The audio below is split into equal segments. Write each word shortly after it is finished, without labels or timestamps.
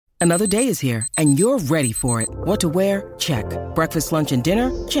Another day is here, and you're ready for it. What to wear? Check. Breakfast, lunch, and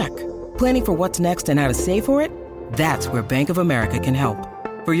dinner? Check. Planning for what's next and how to save for it? That's where Bank of America can help.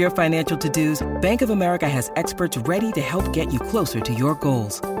 For your financial to-dos, Bank of America has experts ready to help get you closer to your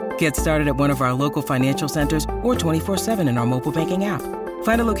goals. Get started at one of our local financial centers or 24/7 in our mobile banking app.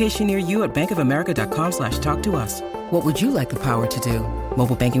 Find a location near you at bankofamerica.com/talktous. What would you like the power to do?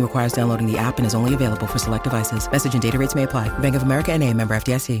 Mobile banking requires downloading the app and is only available for select devices. Message and data rates may apply. Bank of America N.A., member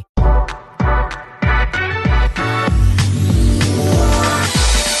FDIC.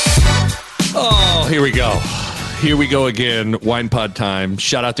 Oh, here we go. Here we go again. Wine pod time.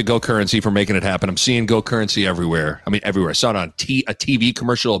 Shout out to Go Currency for making it happen. I'm seeing Go Currency everywhere. I mean, everywhere. I saw it on a TV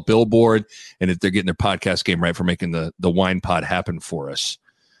commercial, a billboard, and they're getting their podcast game right for making the wine pod happen for us.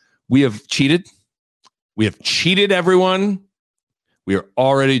 We have cheated. We have cheated, everyone. We are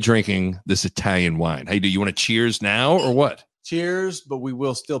already drinking this Italian wine. Hey, do you want to cheers now or what? Cheers, but we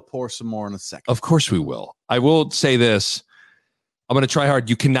will still pour some more in a second. Of course we will. I will say this. I'm going to try hard.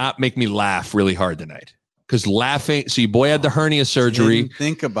 You cannot make me laugh really hard tonight. Because laughing, see, boy had the hernia surgery. Didn't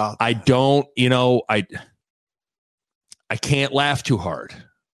think about that. I don't, I can't laugh too hard.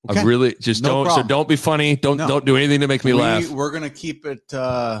 Okay. I really just don't. Problem. So don't be funny. Don't do anything to make me laugh. We're gonna keep it.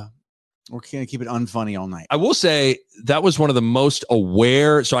 We're gonna keep it unfunny all night. I will say that was one of the most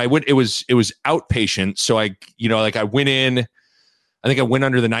aware. So I went. It was outpatient. So I went in. I think I went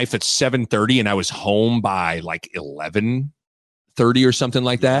under the knife at 7:30, and I was home by like 11:30 or something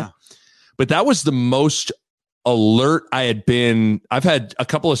like that. Yeah. But that was the most alert I had been. I've had a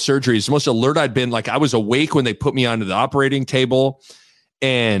couple of surgeries. The most alert I'd been, like I was awake when they put me onto the operating table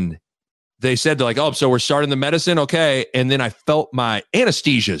and they said, they're like, oh, so we're starting the medicine. Okay. And then I felt my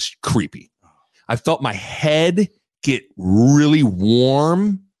anesthesia's creepy. I felt my head get really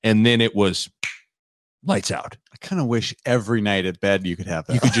warm and then it was lights out. I kind of wish every night at bed you could have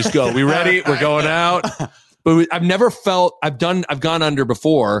that. You could just go, we ready? We're going out. But I've never felt, I've gone under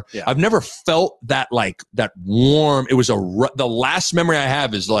before. Yeah. I've never felt that like that warm. It was the last memory I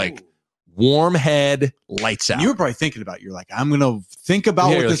have is like warm head, lights out. You were probably thinking about, you're like, I'm going to think about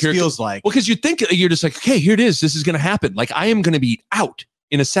what this feels like. Well, because you're just like, okay, here it is. This is going to happen. Like I am going to be out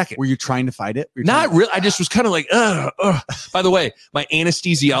in a second. Were you trying to fight it? Not really. I just was kind of like, ugh. By the way, my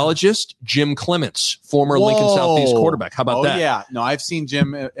anesthesiologist, Jim Clements, former Lincoln Southeast quarterback. How about that? Yeah. No, I've seen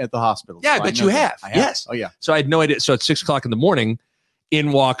Jim at the hospital. Yeah, so I bet you have. Yes. Oh, yeah. So I had no idea. So at 6:00 in the morning,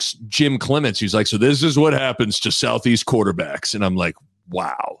 in walks Jim Clements. He's like, so this is what happens to Southeast quarterbacks. And I'm like,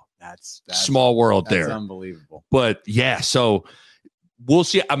 wow. That's small world there. That's unbelievable. But yeah, so we'll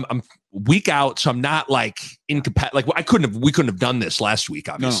see. I'm week out, so I'm not like incapacitated. Like we couldn't have done this last week,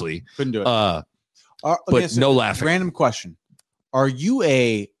 obviously. No, couldn't do it. But no laughing. Random question. Are you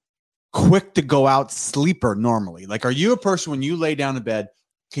a quick to go out sleeper normally? Like, are you a person when you lay down in bed,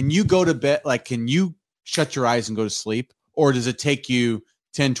 can you go to bed? Like, can you shut your eyes and go to sleep? Or does it take you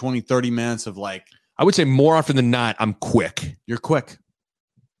 10, 20, 30 minutes of like? I would say more often than not, I'm quick. You're quick.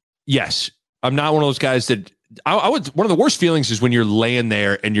 Yes. I'm not one of those guys that I would. One of the worst feelings is when you're laying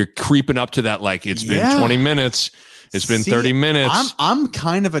there and you're creeping up to that. Like it's been 20 minutes. It's been 30 minutes. I'm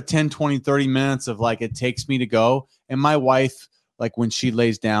kind of a 10, 20, 30 minutes of like, it takes me to go. And my wife, like when she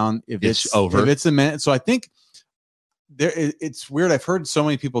lays down, if it's over, if it's a minute. So I think it's weird. I've heard so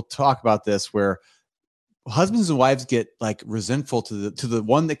many people talk about this where husbands and wives get like resentful to the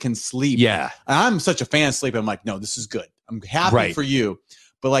one that can sleep. Yeah. And I'm such a fan of sleep. I'm like, no, this is good. I'm happy for you.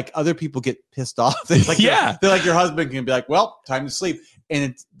 But like other people get pissed off. They're like, they're like your husband can be like, well, time to sleep. And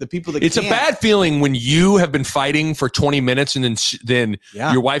it's the people that it's a bad feeling when you have been fighting for 20 minutes and then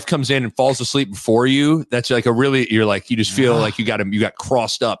your wife comes in and falls asleep before you. That's like you're like, you just feel like you got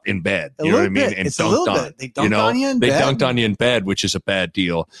crossed up in bed. You know what I mean? And dunked on. They dunked on you in bed. They dunked on you in bed, which is a bad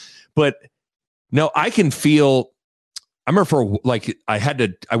deal. But no, I can feel, I remember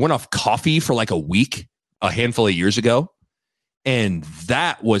I went off coffee for like a week, a handful of years ago. And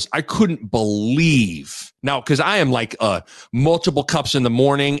that was, I couldn't believe now, because I am like multiple cups in the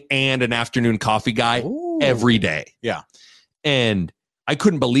morning and an afternoon coffee guy every day. Yeah. And I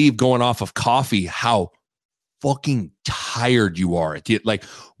couldn't believe going off of coffee, how fucking tired you are at the, like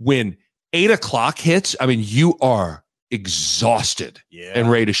when 8:00 hits. I mean, you are exhausted and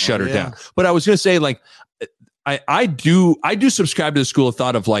ready to shut her down. But I was going to say, like, I do subscribe to the school of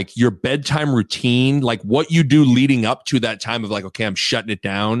thought of like your bedtime routine, like what you do leading up to that time of like, okay, I'm shutting it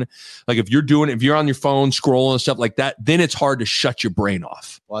down. Like if you're on your phone scrolling and stuff like that, then it's hard to shut your brain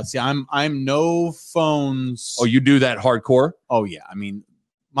off. Well, see, I'm no phones. Oh, you do that hardcore? Oh yeah. I mean,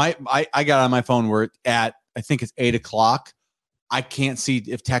 I got on my phone where I think it's 8:00. I can't see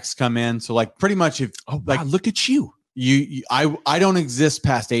if texts come in. So like pretty much wow, look at you. I don't exist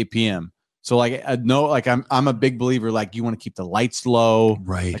past 8 p.m. So like no, like I'm a big believer. Like you want to keep the lights low,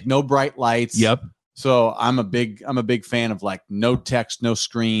 right? Like no bright lights. Yep. So I'm a big fan of like no text, no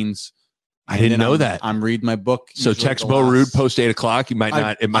screens. I didn't know that. I'm reading my book. So text Bo Rude post 8 o'clock. It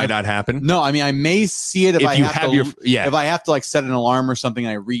might not happen. No, I mean I may see it if I if I have to like set an alarm or something.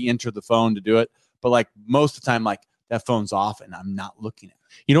 I re-enter the phone to do it. But like most of the time, like that phone's off and I'm not looking at it.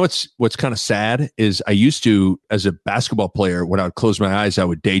 You know what's kind of sad is I used to, as a basketball player, when I would close my eyes, I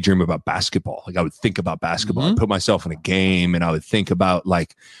would daydream about basketball. Like I would think about basketball. I'd put myself in a game and I would think about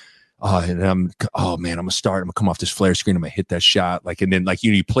like, man, I'm gonna start. I'm gonna come off this flare screen. I'm gonna hit that shot. Like, and then like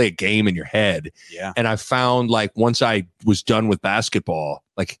you play a game in your head. Yeah. And I found like once I was done with basketball,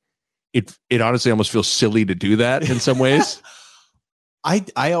 like it honestly almost feels silly to do that in some ways.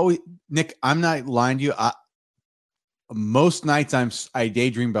 I always, Nick, I'm not lying to you. Most nights I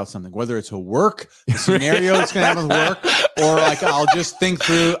daydream about something, whether it's a work scenario that's going to happen with work, or like I'll just think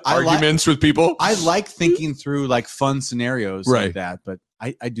through arguments with people. I like thinking through like fun scenarios like that, but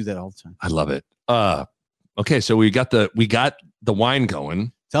I do that all the time. I love it. Okay, so we got the wine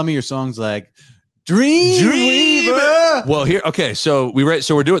going. Tell me your songs like Dreamer. Well, here, okay, so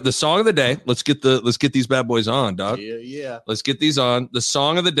we're doing the song of the day. Let's get these bad boys on, dog. Yeah. Let's get these on. The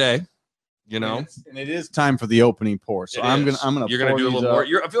song of the day. You know, and it is time for the opening pour. So I'm gonna. You're gonna do a little more.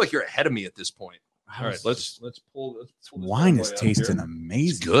 I feel like you're ahead of me at this point. All right, let's pull. Wine is tasting amazing.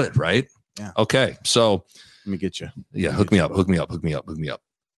 It's good, right? Yeah. Okay, so let me get you. Yeah, hook me up. Oh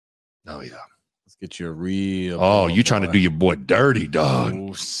yeah. Let's get you a real. Oh, you trying to do your boy dirty, dog?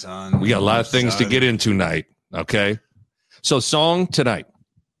 Oh, son. We got a lot of things to get into tonight. Okay, so song tonight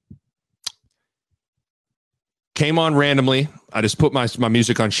came on randomly. I just put my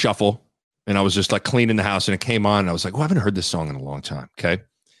music on shuffle. And I was just like cleaning the house and it came on. And I was like, well, I haven't heard this song in a long time. Okay.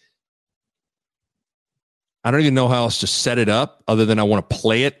 I don't even know how else to set it up other than I want to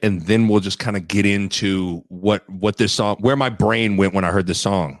play it. And then we'll just kind of get into what this song, where my brain went when I heard this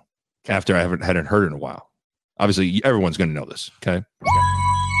song after I hadn't heard it in a while. Obviously, everyone's going to know this. Okay.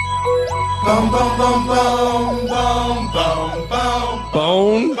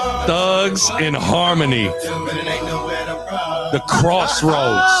 Bone Thugs in Harmony. The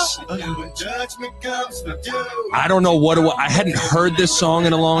Crossroads. I don't know I hadn't heard this song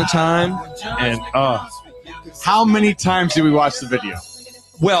in a long time. And how many times did we watch the video?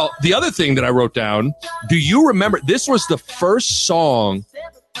 Well, the other thing that I wrote down, do you remember, this was the first song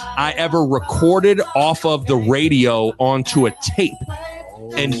I ever recorded off of the radio onto a tape.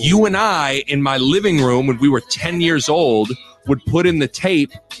 And you and I, in my living room when we were 10 years old, would put in the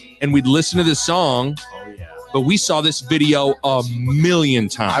tape and we'd listen to this song. But we saw this video a million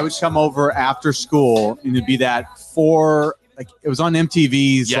times. I would come over after school and it'd be that it was on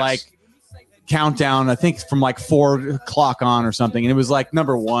MTV's like countdown, I think from like 4 o'clock on or something. And it was like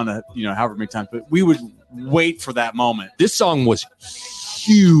number one, however many times, but we would wait for that moment. This song was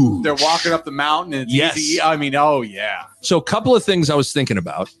huge. They're walking up the mountain and it's easy. I mean, oh yeah. So a couple of things I was thinking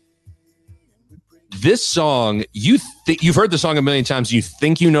about. This song, you've heard the song a million times. You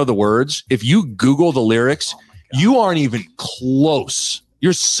think you know the words. If you Google the lyrics, you aren't even close.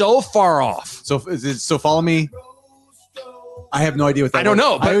 You're so far off. So is it So Follow Me? I have no idea what that is. I don't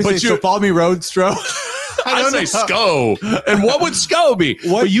know. But So Follow Me Roadstro. I say SCO. And what would SCO be?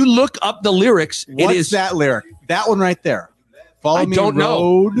 But you look up the lyrics. What's that lyric? That one right there. Follow Me don't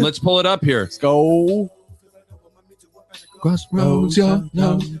road. Know. Let's pull it up here. SCO. Crossroads,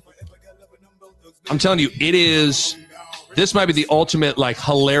 no. I'm telling you, this might be the ultimate, like,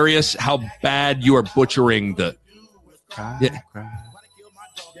 hilarious how bad you are butchering the.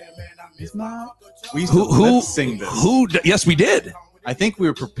 We used to sing this. Yes, we did. I think we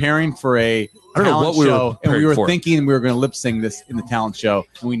were preparing for I don't know what we were and we were thinking we were going to lip sing this in the talent show,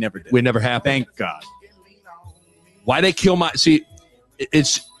 and we never did. We never happened. Thank God. Why'd they kill my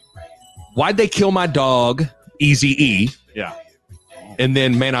dog, Eazy-E? Yeah. And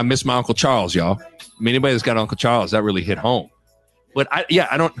then, man, I miss my Uncle Charles, y'all. I mean, anybody that's got Uncle Charles, that really hit home. But I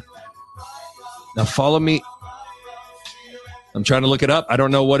don't. Now follow me. I'm trying to look it up. I don't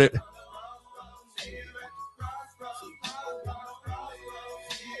know what it.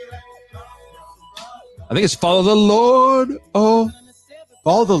 I think it's Follow the Lord. Oh,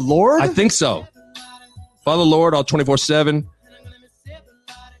 Follow the Lord? I think so. Follow the Lord all 24/7.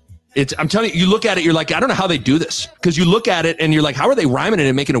 I'm telling you, you look at it, you're like, I don't know how they do this. Because you look at it and you're like, how are they rhyming it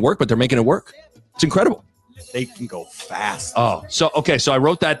and making it work? But they're making it work. It's incredible. They can go fast. Oh, so I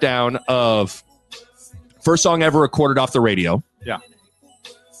wrote that down of first song ever recorded off the radio. Yeah.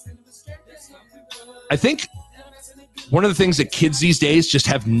 I think one of the things that kids these days just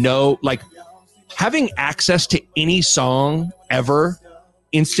have having access to any song ever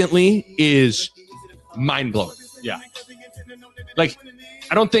instantly is mind-blowing. Yeah. Like,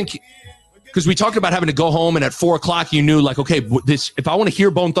 I don't think, because we talked about having to go home and at 4:00 you knew, like, okay, this, if I want to hear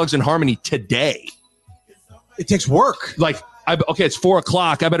Bone Thugs and Harmony today, it takes work. Like, okay, it's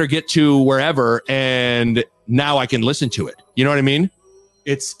 4:00. I better get to wherever, and now I can listen to it. You know what I mean?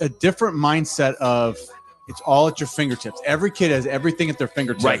 It's a different mindset of it's all at your fingertips. Every kid has everything at their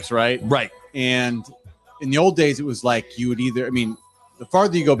fingertips, right? Right. And in the old days, it was like you would either, I mean, the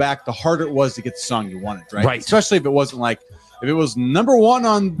farther you go back, the harder it was to get the song you wanted, right? Right. Especially if it wasn't like, if it was number one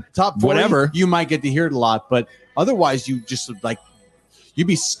on top 40, whatever, you might get to hear it a lot. But otherwise, you just like, you'd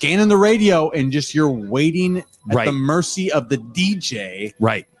be scanning the radio and just you're waiting at the mercy of the DJ,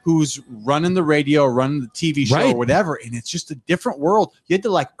 right, who's running the radio, running the TV show, or whatever. And it's just a different world. You had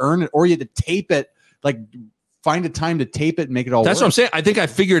to like earn it, or you had to tape it, like find a time to tape it and make it all. That's work. what I'm saying. I think I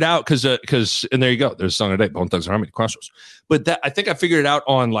figured out because and there you go. There's a song today, Bone Thugs and Harmony, Crossroads. But that I think I figured it out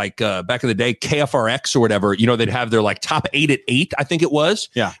on like back in the day, KFRX or whatever. You know, they'd have their like top 8 at 8. I think it was.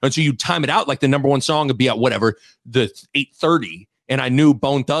 Yeah. And so you time it out, like the number one song would be at whatever the 8:30. And I knew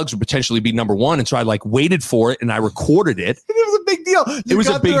Bone Thugs would potentially be number one. And so I like waited for it and I recorded it. It was a big deal. It was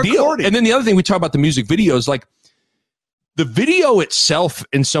a big deal. And then the other thing we talk about the music videos, like the video itself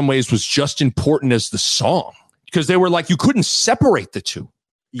in some ways was just important as the song, because they were like, you couldn't separate the two,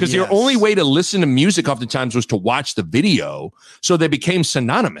 because your only way to listen to music oftentimes was to watch the video. So they became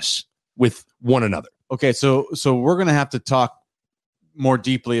synonymous with one another. Okay. So we're going to have to talk more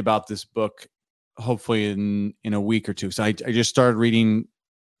deeply about this book, hopefully in a week or two. So I just started reading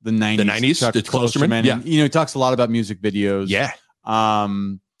the 90s. The 90s, the Klosterman. Yeah. You know, he talks a lot about music videos. Yeah.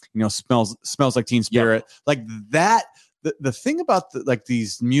 You know, smells like Teen Spirit. Yep. Like that. The thing about like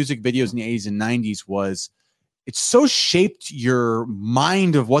these music videos in the 80s and 90s was it so shaped your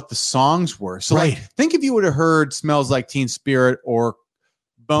mind of what the songs were. So like, think if you would have heard Smells Like Teen Spirit or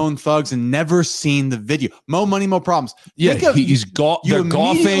Bone Thugs and never seen the video. Mo Money, Mo Problems. Yeah, they're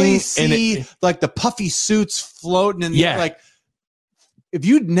golfing see and like the puffy suits floating and like, if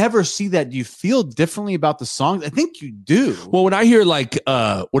you'd never see that, do you feel differently about the songs? I think you do. Well, when I hear like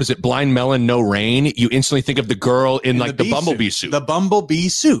what is it, Blind Melon, No Rain, you instantly think of the girl in like the bumblebee suit. The bumblebee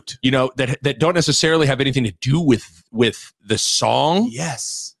suit. You know, that don't necessarily have anything to do with the song.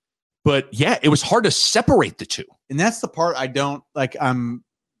 Yes. But yeah, it was hard to separate the two. And that's the part I don't like.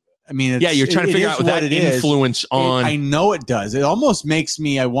 You're trying to figure out that influence on. I know it does. It almost makes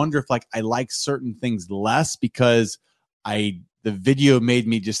me, I wonder if like I like certain things less because the video made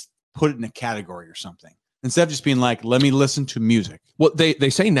me just put it in a category or something instead of just being like, let me listen to music. Well, they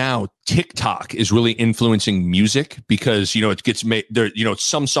say now TikTok is really influencing music because, you know, it gets made there, you know,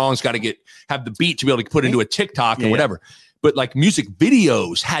 some songs got to have the beat to be able to put into a TikTok or whatever. But like music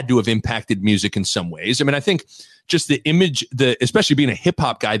videos had to have impacted music in some ways. I mean, I think just the image, especially being a hip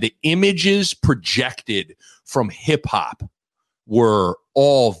hop guy, the images projected from hip hop were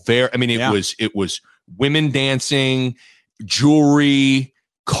all very, I mean, it was women dancing, jewelry,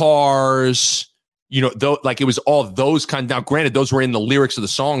 cars, you know, like it was all those kind. Now, granted, those were in the lyrics of the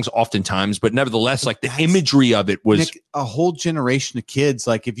songs oftentimes, but nevertheless, like the imagery of it was Nick, a whole generation of kids.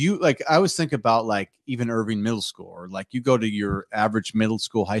 Like if you like, I always think about like even Irving Middle School, or like you go to your average middle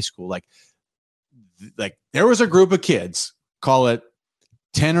school, high school, like there was a group of kids, call it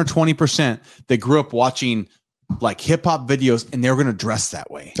 10 or 20%, that grew up watching like hip hop videos and they were going to dress that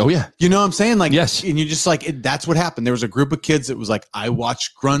way. Oh yeah. You know what I'm saying? Like, yes. And you just like, that's what happened. There was a group of kids that was like, I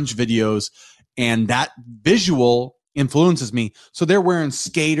watched grunge videos and that visual influences me. So they're wearing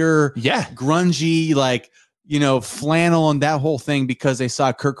skater, grungy, like, you know, flannel and that whole thing because they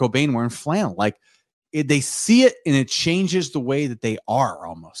saw Kurt Cobain wearing flannel. Like they see it and it changes the way that they are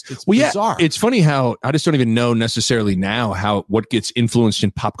almost. It's bizarre. It's funny how I just don't even know necessarily now what gets influenced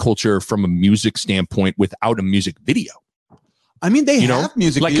in pop culture from a music standpoint without a music video. I mean, they have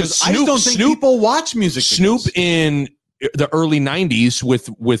music like videos. I just don't think people watch music Snoop videos. In the early 90s with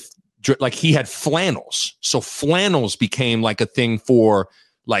like he had flannels. So flannels became like a thing for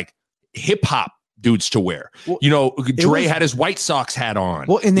like hip hop dudes to wear. Well, you know, Dre had his White Sox hat on.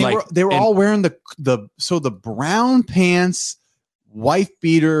 Well, and they were all wearing the brown pants, wife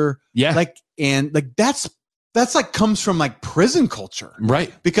beater, that's like comes from like prison culture,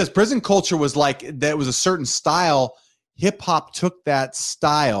 right? Because prison culture was like that was a certain style. Hip hop took that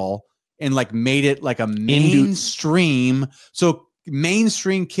style and like made it like a mainstream. So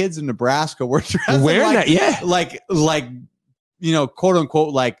mainstream kids in Nebraska were wearing like, that, like you know, quote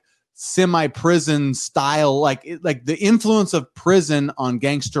unquote, like semi-prison style, like the influence of prison on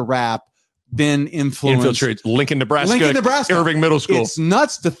gangster rap then infiltrate Lincoln, Nebraska, Irving Middle School. It's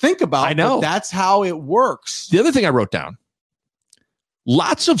nuts to think about. I know. But that's how it works. The other thing I wrote down,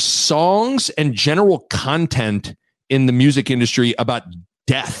 lots of songs and general content in the music industry about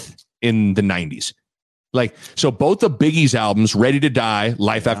death in the 90s. Like, so both the Biggie's albums, Ready to Die,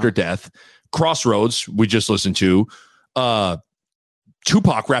 Life After Death, Crossroads, we just listened to,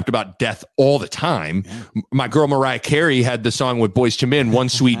 Tupac rapped about death all the time. Yeah. My girl Mariah Carey had the song with Boyz II Men, One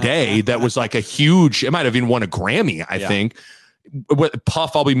Sweet Day, that was like a huge, it might have even won a Grammy, I think.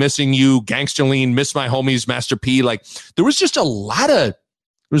 Puff, I'll Be Missing You, Gangsta Lean, Miss My Homies, Master P. Like, there was a lot of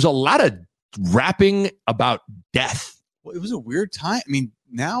rapping about death. Well, it was a weird time. I mean,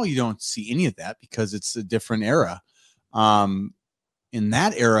 now you don't see any of that because it's a different era. In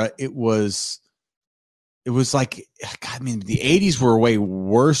that era, it was like, God, I mean, the 80s were way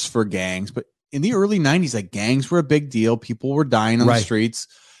worse for gangs, but in the early 90s, like, gangs were a big deal. People were dying on the streets,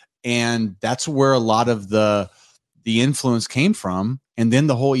 and that's where a lot of the influence came from. And then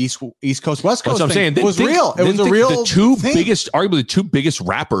the whole East Coast, West Coast thing was real. It was a real thing. Arguably the two biggest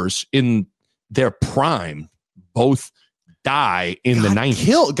rappers in their prime, both die in the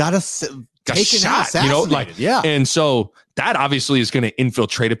 90s. Got shot, and so that obviously is going to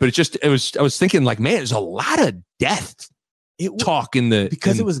infiltrate it. But I was thinking, like, man, there's a lot of death talk in the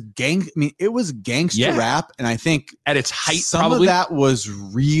it was it was gangster rap, and I think at its height, some of that was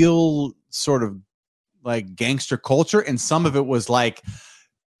real sort of like gangster culture, and some of it was like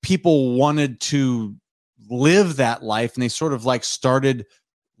people wanted to live that life, and they sort of like started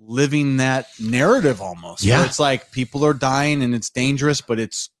living that narrative almost. Yeah, where it's like people are dying and it's dangerous, but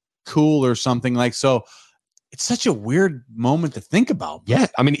it's cool or something like so. It's such a weird moment to think about. Yeah,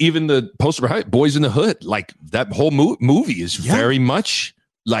 I mean, even the poster behind Boys in the Hood, like that whole movie is very much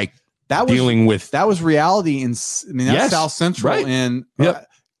like that was dealing with that was reality. That's South Central, right. And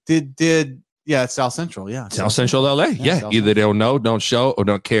it's South Central. Yeah, South Central LA. Yeah, either they don't know, don't show, or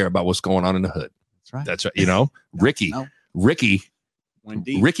don't care about what's going on in the hood. That's right. That's right. You know, Ricky was going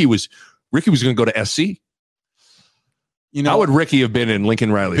to go to SC. You know, how would Ricky have been in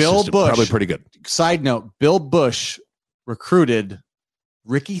Lincoln Riley's system? Bush, probably pretty good. Side note: Bill Bush recruited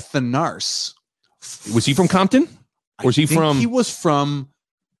Ricky Thanars. Was he from Compton? Or was he from? He was from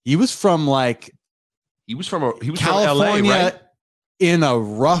California, from LA, right? In a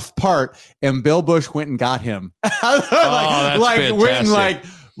rough part, and Bill Bush went and got him. Went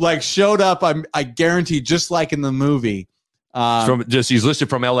and showed up. I guarantee, just like in the movie. He's listed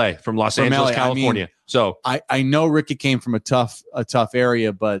from LA, from Los Angeles, California. So I know Ricky came from a tough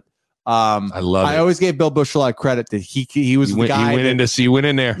area, but I always gave Bill Bush a lot of credit that he was the guy. He went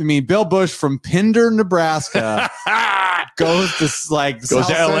in there. I mean, Bill Bush from Pender, Nebraska, goes to LA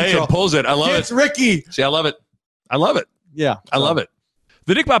Central, and pulls it. I love it. Ricky. See, I love it. Yeah, I love it.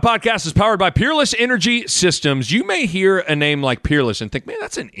 The Dick Bot Podcast is powered by Peerless Energy Systems. You may hear a name like Peerless and think, man,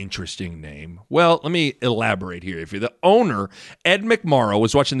 that's an interesting name. Well, let me elaborate here. If you're the owner, Ed McMorrow,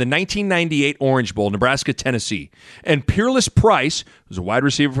 was watching the 1998 Orange Bowl, Nebraska, Tennessee. And Peerless Price was a wide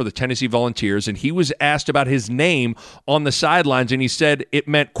receiver for the Tennessee Volunteers, and he was asked about his name on the sidelines, and he said it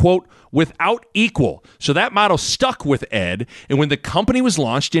meant, quote, without equal. So that motto stuck with Ed, and when the company was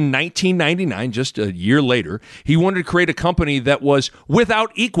launched in 1999, just a year later, he wanted to create a company that was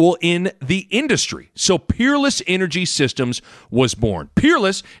without equal in the industry. So Peerless Energy Systems was born.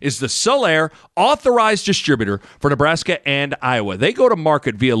 Peerless is the Sullair authorized distributor for Nebraska and Iowa. They go to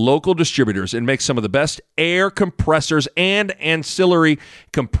market via local distributors and make some of the best air compressors and ancillary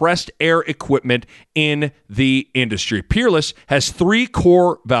compressed air equipment in the industry. Peerless has 3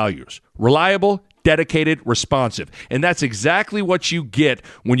 core values: reliable, dedicated, responsive. And that's exactly what you get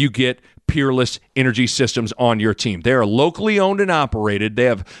when you get Peerless Energy Systems on your team. They are locally owned and operated. They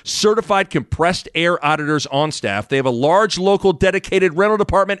have certified compressed air auditors on staff. They have a large local dedicated rental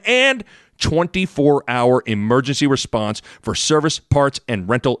department and 24-hour emergency response for service, parts, and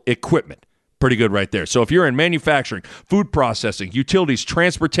rental equipment. Pretty good right there. So if you're in manufacturing, food processing, utilities,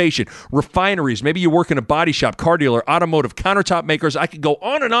 transportation, refineries, maybe you work in a body shop, car dealer, automotive, countertop makers, I could go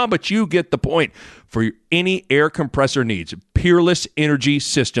on, but you get the point. For any air compressor needs, Peerless Energy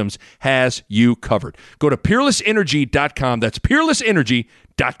Systems has you covered. Go to peerlessenergy.com. That's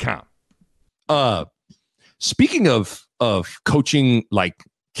peerlessenergy.com. Speaking of coaching, like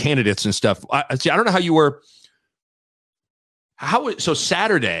candidates and stuff, I don't know how you were. So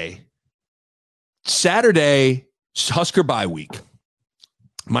Saturday, Husker bye week.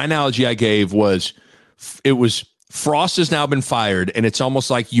 My analogy I gave was, Frost has now been fired, and it's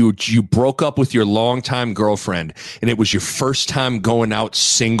almost like you broke up with your longtime girlfriend, and it was your first time going out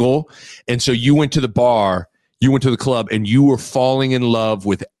single, and so you went to the bar. you went to the club and you were falling in love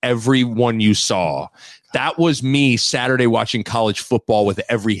with everyone you saw. That was me Saturday watching college football with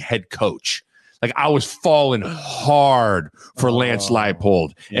every head coach. Like I was falling hard for Lance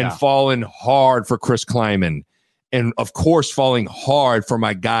Leipold and falling hard for Chris Kleiman. And of course, falling hard for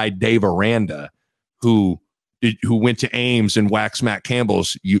my guy, Dave Aranda, who went to Ames and waxed Matt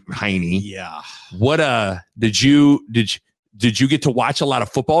Campbell's hiney. Yeah. What did you get to watch a lot of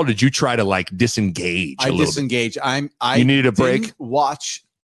football? Or did you try to like disengage? I disengaged. You needed a break. Didn't watch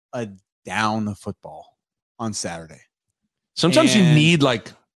a down of football on Saturday. Sometimes you need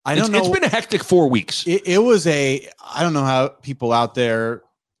like. I don't know. It's been a hectic 4 weeks. It was I don't know how people out there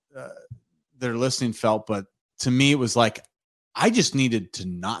that are listening felt, but to me, it was like I just needed to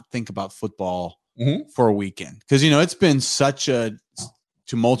not think about football for a weekend because it's been such a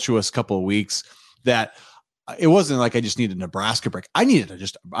tumultuous couple of weeks that it wasn't like I just needed a Nebraska break. I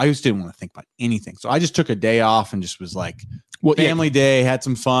just didn't want to think about anything, so I just took a day off and just was like family day, had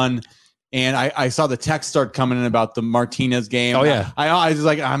some fun. And I saw the text start coming in about the Martinez game. Oh yeah, I was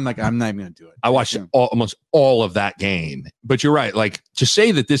like, I'm not even going to do it. I watched almost all of that game, but you're right. Like to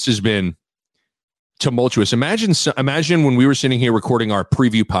say that this has been tumultuous. Imagine when we were sitting here recording our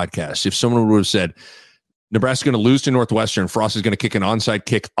preview podcast, if someone would have said Nebraska's going to lose to Northwestern, Frost is going to kick an onside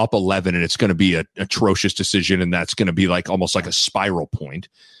kick up 11, and it's going to be an atrocious decision, and that's going to be like almost like a spiral point.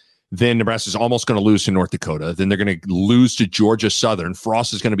 Then Nebraska's almost going to lose to North Dakota. Then they're going to lose to Georgia Southern.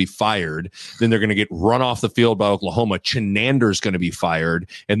 Frost is going to be fired. Then they're going to get run off the field by Oklahoma. Chenander's going to be fired.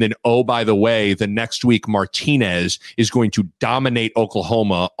 And then, oh, by the way, the next week, Martinez is going to dominate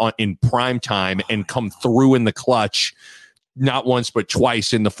Oklahoma in prime time and come through in the clutch, not once, but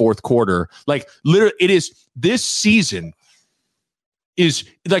twice in the fourth quarter. Like, literally, it is this season is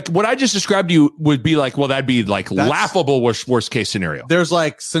like what I just described to you would be like, well, that'd be like laughable worst case scenario. There's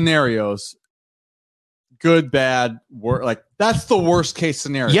like scenarios, good, bad, like that's the worst case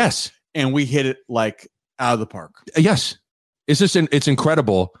scenario. Yes. And we hit it like out of the park. Yes. It's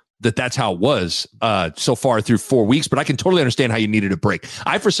incredible that that's how it was so far through 4 weeks, but I can totally understand how you needed a break.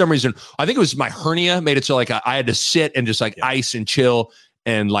 For some reason, I think it was my hernia made it so like I had to sit and just like ice and chill.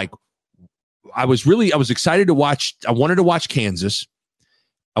 And like, I was excited to watch. I wanted to watch Kansas.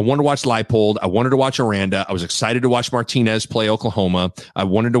 I wanted to watch Leipold. I wanted to watch Aranda. I was excited to watch Martinez play Oklahoma. I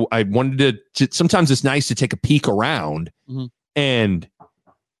wanted to sometimes it's nice to take a peek around. Mm-hmm. And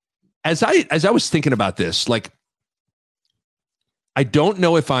as I was thinking about this, like, I don't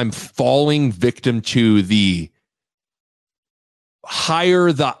know if I'm falling victim to the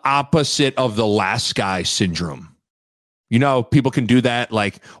hire the opposite of the last guy syndrome. People can do that,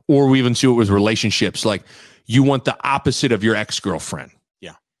 like, or we even see it with relationships. Like, you want the opposite of your ex-girlfriend.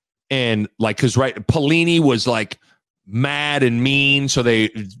 And like, cause Pelini was like mad and mean. So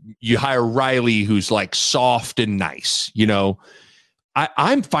you hire Riley, who's like soft and nice,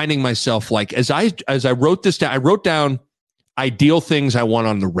 I'm finding myself like, as I wrote this down, I wrote down ideal things I want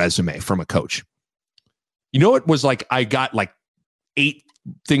on the resume from a coach. It was like, I got like 8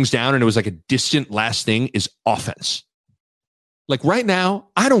 things down and it was like a distant last thing is offense. Like right now,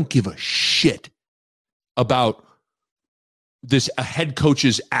 I don't give a shit about a head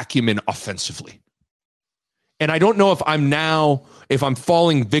coach's acumen offensively. And I don't know if I'm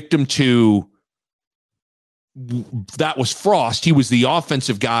falling victim to that was Frost. He was the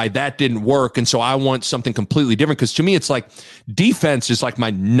offensive guy. That didn't work. And so I want something completely different. Because to me, it's like defense is like my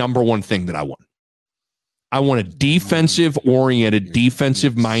number one thing that I want. I want a defensive-oriented,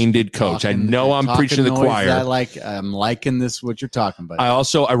 defensive-minded coach. I know I'm preaching to the choir. I'm liking this, what you're talking about.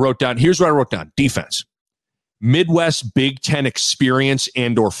 I wrote down, here's what I wrote down. Defense. Midwest Big Ten experience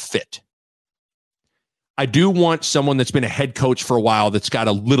and or fit. I do want someone that's been a head coach for a while that's got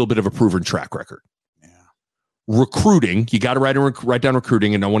a little bit of a proven track record. Yeah. Recruiting, you got to write down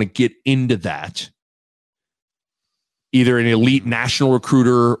recruiting, and I want to get into that. Either an elite national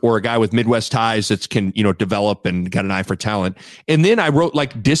recruiter or a guy with Midwest ties that can, develop and got an eye for talent. And then I wrote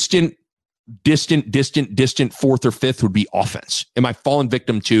like distant, fourth or fifth would be offense. Am I falling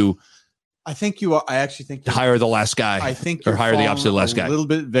victim to? I think you are. I actually think hire the last guy. I think or hire the opposite of the last guy. A little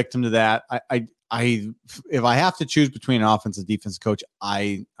bit victim to that. If I have to choose between an offense and defense coach,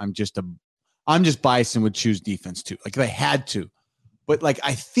 I'm just biased and would choose defense too. Like if I had to, but like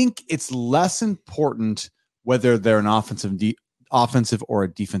I think it's less important whether they're an offensive or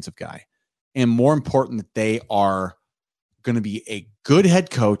a defensive guy, and more important that they are going to be a good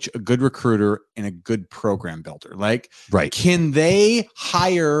head coach, a good recruiter, and a good program builder. Like, right? Can they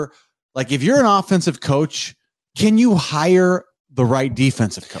hire? Like if you're an offensive coach, can you hire the right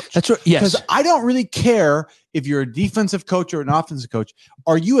defensive coach? That's right. Yes. Because I don't really care if you're a defensive coach or an offensive coach.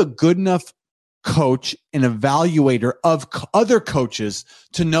 Are you a good enough coach, an evaluator of other coaches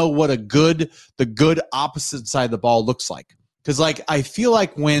to know what the good opposite side of the ball looks like. Because like I feel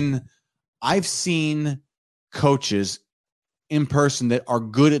like when I've seen coaches in person that are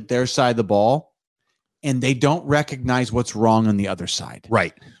good at their side of the ball and they don't recognize what's wrong on the other side.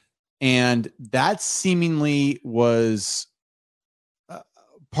 Right. And that seemingly was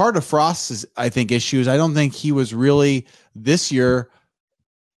part of Frost's, I think, issues. I don't think he was really this year.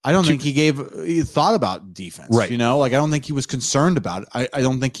 I don't think he thought about defense, right? You know, like I don't think he was concerned about it. I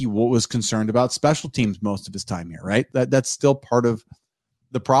don't think he was concerned about special teams most of his time here, right? That's still part of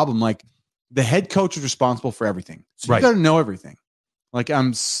the problem. Like the head coach is responsible for everything, so you got to know everything. Like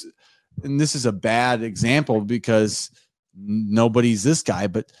and this is a bad example because nobody's this guy,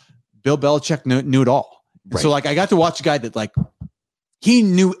 but Bill Belichick knew it all. Right. So like I got to watch a guy that like he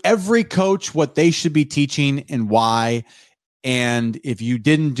knew every coach what they should be teaching and why. And if you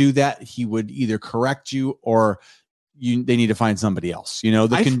didn't do that, he would either correct you or they need to find somebody else, you know,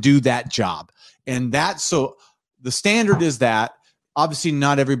 that can do that job. And so the standard is that obviously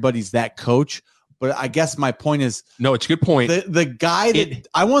not everybody's that coach, but I guess my point is, no, it's a good point. The guy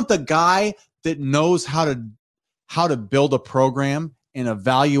I want the guy that knows how to build a program and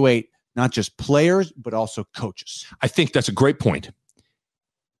evaluate not just players, but also coaches. I think that's a great point.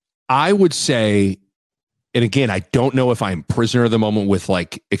 I would say, and again, I don't know if I'm prisoner of the moment with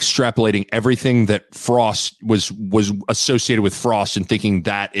like extrapolating everything that Frost was associated with Frost and thinking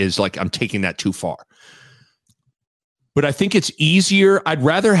that is like, I'm taking that too far. But I think it's easier. I'd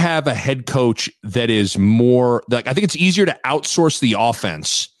rather have a head coach that is more like, I think it's easier to outsource the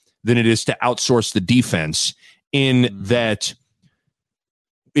offense than it is to outsource the defense in that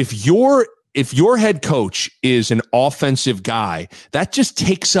if your head coach is an offensive guy, that just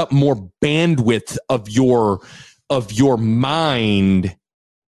takes up more bandwidth of your mind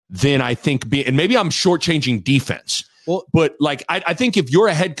than I think. And maybe I'm shortchanging defense. Well, but like I think if you're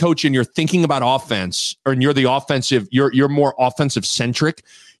a head coach and you're thinking about offense, or you're the offensive, you're more offensive centric.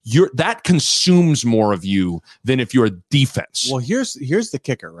 That consumes more of you than if you're a defense. Well, here's the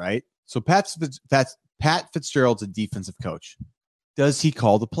kicker, right? So Pat Fitzgerald's a defensive coach. Does he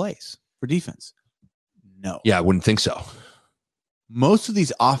call the plays for defense? No. Yeah, I wouldn't think so. Most of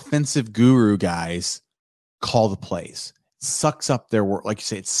these offensive guru guys call the plays. It sucks up their work. Like you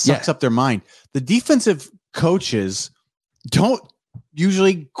say, it sucks up their mind. The defensive coaches don't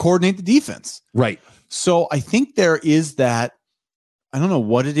usually coordinate the defense. Right. So I think there is that, I don't know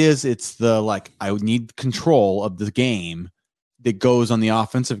what it is. It's the, like, I would need control of the game that goes on the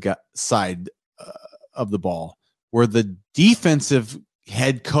offensive side of the ball, where the defensive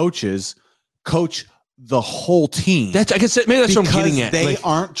head coaches coach the whole team. I guess maybe that's what I'm getting at. They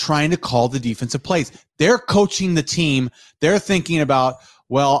aren't trying to call the defensive plays. They're coaching the team. They're thinking about,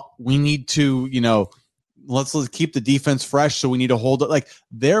 well, we need to, let's keep the defense fresh. So we need to hold it. Like,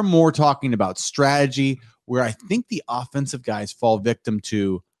 they're more talking about strategy, where I think the offensive guys fall victim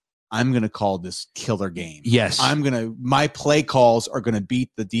to, I'm going to call this killer game. Yes. My play calls are going to beat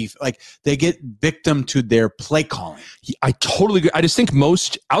the defense. Like, they get victim to their play calling. I totally agree. I just think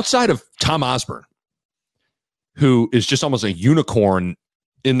most, outside of Tom Osborne, who is just almost a unicorn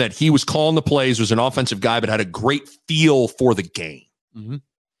in that he was calling the plays, was an offensive guy, but had a great feel for the game. Mm-hmm.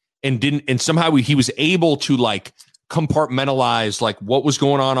 And somehow he was able to like compartmentalize like what was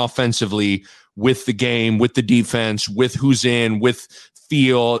going on offensively with the game, with the defense, with who's in, with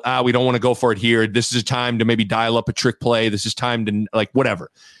feel. We don't want to go for it here. This is a time to maybe dial up a trick play. This is time to like whatever.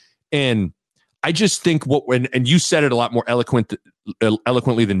 And I just think and you said it a lot more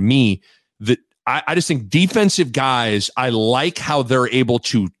eloquently than me, that I just think defensive guys, I like how they're able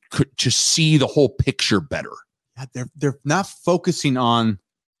to see the whole picture better. Yeah, they're not focusing on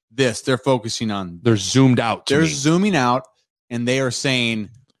this. They're focusing on. They're zoomed out. They're zooming out, and they are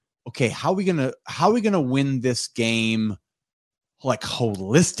saying, "Okay, how are we gonna win this game, like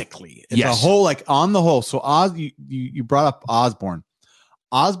holistically? It's a whole, like on the whole." So you brought up Osborne.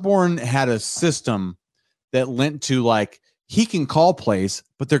 Osborne had a system that lent to like, he can call plays,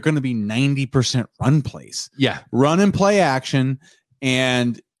 but they're going to be 90% run plays. Yeah. Run and play action,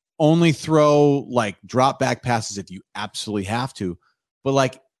 and only throw like drop back passes if you absolutely have to. But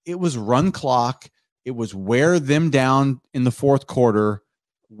like, it was run clock. It was wear them down in the fourth quarter.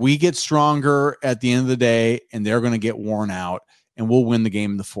 We get stronger at the end of the day, and they're going to get worn out, and we'll win the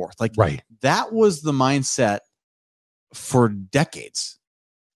game in the fourth. Like, right. That was the mindset for decades.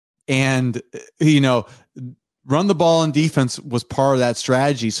 And, run the ball and defense was part of that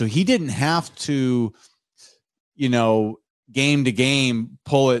strategy. So he didn't have to, game to game,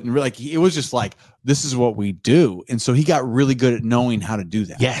 pull it. And like, it was just like, this is what we do. And so he got really good at knowing how to do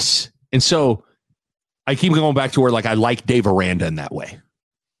that. Yes. And so I keep going back to where like I like Dave Aranda in that way.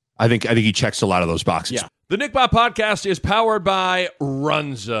 I think he checks a lot of those boxes. Yeah. The Nick Bob Podcast is powered by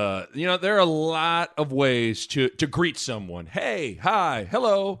Runza. You know, there are a lot of ways to greet someone. Hey, hi,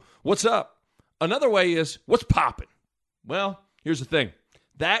 hello, what's up? Another way is, what's poppin'? Well, here's the thing.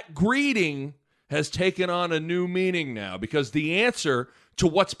 That greeting has taken on a new meaning now because the answer to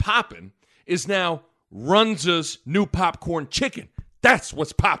what's poppin' is now Runza's new popcorn chicken. That's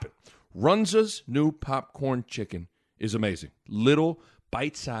what's poppin'. Runza's new popcorn chicken is amazing. Little,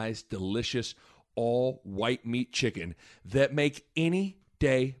 bite-sized, delicious, all white meat chicken that make any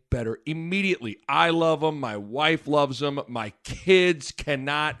day better immediately. I love them. My wife loves them. My kids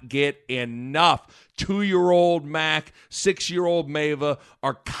cannot get enough. 2-year-old Mac, 6-year-old Mava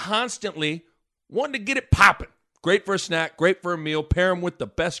are constantly wanting to get it popping. Great for a snack, great for a meal. Pair them with the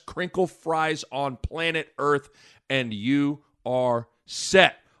best crinkle fries on planet Earth, and you are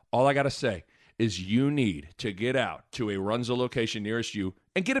set. All I got to say is you need to get out to a Runza location nearest you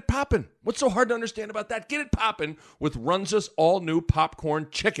and get it poppin'. What's so hard to understand about that? Get it poppin' with Runza's all-new popcorn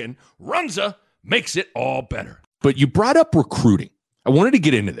chicken. Runza makes it all better. But you brought up recruiting. I wanted to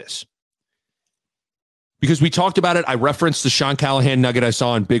get into this because we talked about it. I referenced the Sean Callahan nugget I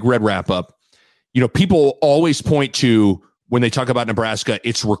saw in Big Red Wrap-Up. You know, people always point to, when they talk about Nebraska,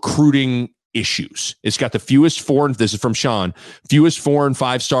 it's recruiting issues. It's got the fewest this is from Sean, fewest 4- and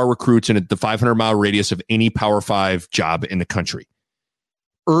 5-star recruits in the 500-mile radius of any Power 5 job in the country.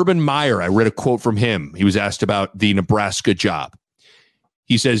 Urban Meyer, I read a quote from him. He was asked about the Nebraska job.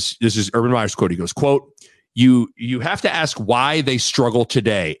 He says, this is Urban Meyer's quote. He goes, quote, you have to ask why they struggle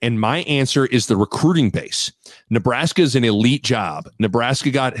today. And my answer is the recruiting base. Nebraska is an elite job.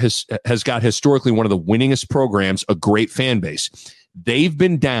 Nebraska has got historically one of the winningest programs, a great fan base. They've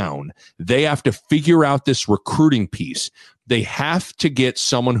been down. They have to figure out this recruiting piece. They have to get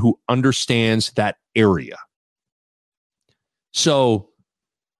someone who understands that area. So,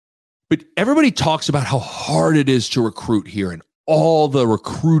 but everybody talks about how hard it is to recruit here and all the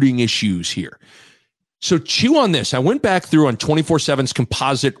recruiting issues here. So chew on this. I went back through on 24/7's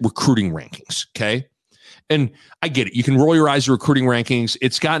composite recruiting rankings, okay? And I get it. You can roll your eyes at recruiting rankings.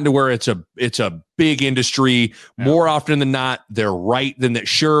 It's gotten to where it's a big industry. Yeah. More often than not, they're right than that.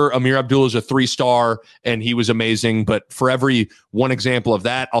 Sure, Amir Abdullah is a 3-star and he was amazing. But for every one example of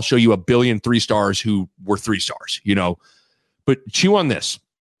that, I'll show you a billion 3-stars who were 3-stars, you know. But chew on this.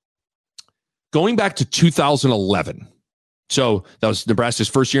 Going back to 2011. So that was Nebraska's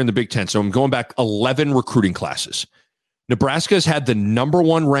first year in the Big Ten. So I'm going back 11 recruiting classes. Nebraska has had the number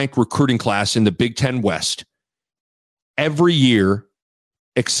 1 ranked recruiting class in the Big Ten West every year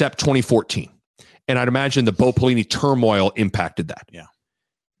except 2014. And I'd imagine the Bo Pelini turmoil impacted that. Yeah.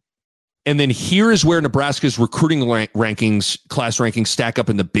 And then here is where Nebraska's recruiting rankings, class rankings stack up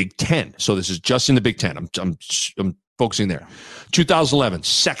in the Big Ten. So this is just in the Big Ten. I'm focusing there. 2011,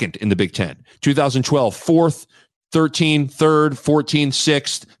 second in the Big Ten. 2012, fourth. 13, third, 14,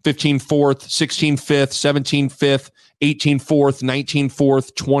 sixth, 15, fourth, 16, fifth, 17, fifth, 18, fourth, 19,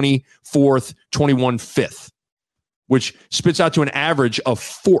 fourth, 20, fourth, 21, fifth, which spits out to an average of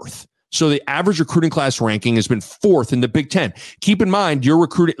fourth. So the average recruiting class ranking has been fourth in the Big Ten. Keep in mind, you're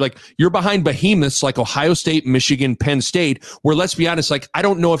recruiting, like you're behind behemoths like Ohio State, Michigan, Penn State, where let's be honest, like I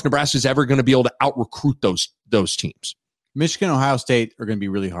don't know if Nebraska is ever going to be able to out-recruit those teams. Michigan, Ohio State are going to be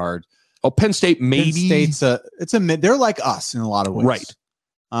really hard. Oh, Penn State, maybe. Penn State's they're like us in a lot of ways. Right.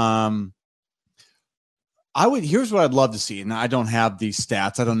 Here's what I'd love to see. And I don't have these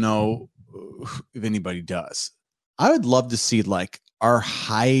stats. I don't know if anybody does. I would love to see like our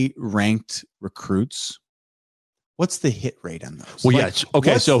high ranked recruits. What's the hit rate on those? Well, like, yeah.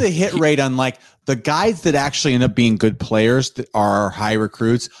 Okay. What's the hit rate on like the guys that actually end up being good players that are high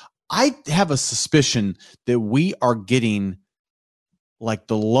recruits? I have a suspicion that we are getting like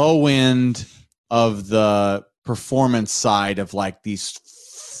the low end of the performance side of like these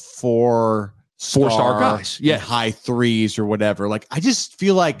 4-star guys, yeah, high 3s or whatever. Like I just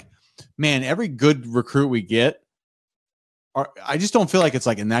feel like, man, every good recruit we get, I just don't feel like it's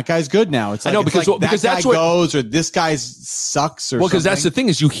like, and that guy's good now. It's like, I know because that's guy what goes or this guy sucks or well, because that's the thing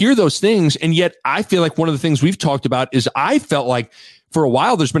is you hear those things, and yet I feel like one of the things we've talked about is I felt like for a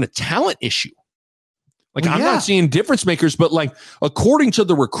while there's been a talent issue. Like, I'm not seeing difference makers, but like, according to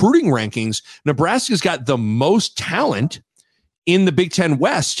the recruiting rankings, Nebraska's got the most talent in the Big Ten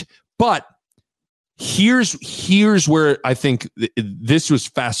West. But here's where I think this was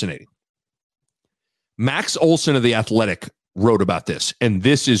fascinating. Max Olson of The Athletic wrote about this, and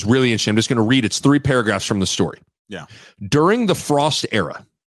this is really interesting. I'm just going to read. It's 3 paragraphs from the story. Yeah. During the Frost era,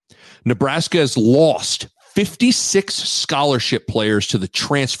 Nebraska has lost 56 scholarship players to the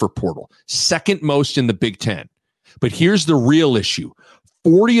transfer portal, second most in the Big Ten. But here's the real issue.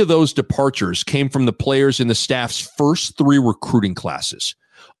 40 of those departures came from the players in the staff's first 3 recruiting classes.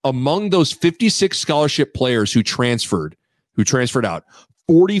 Among those 56 scholarship players who transferred out,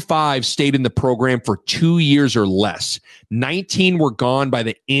 45 stayed in the program for 2 years or less. 19 were gone by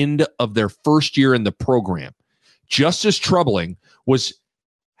the end of their first year in the program. Just as troubling was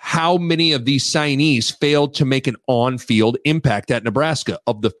how many of these signees failed to make an on-field impact at Nebraska.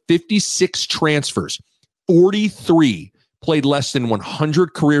 Of the 56 transfers, 43 played less than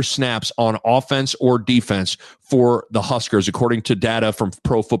 100 career snaps on offense or defense for the Huskers, according to data from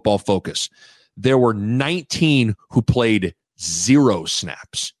Pro Football Focus. There were 19 who played 0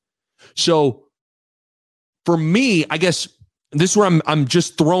 snaps. So for me, I guess this is where I'm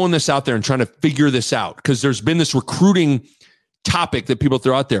just throwing this out there and trying to figure this out, because there's been this recruiting topic that people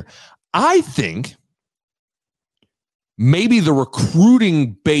throw out there. I think maybe the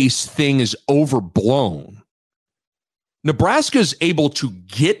recruiting base thing is overblown. Nebraska is able to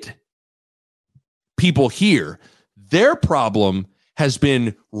get people here. Their problem has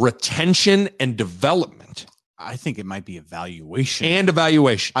been retention and development. I think it might be evaluation.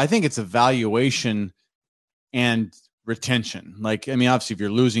 I think it's evaluation and retention. Like, I mean, obviously, if you're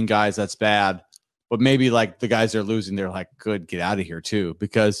losing guys, that's bad. But maybe like the guys they're losing, they're like, good, get out of here too.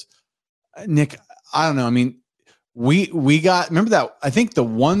 Because Nick, I don't know. I mean, we got, remember that, I think the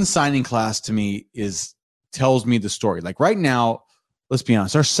one signing class to me tells me the story. Like right now, let's be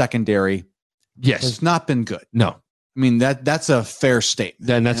honest, our secondary has not been good. No. I mean, that's a fair statement.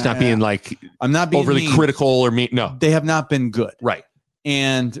 Then that's not being like, I'm not being overly critical or mean. No, they have not been good. Right.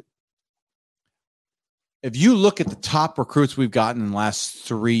 And if you look at the top recruits we've gotten in the last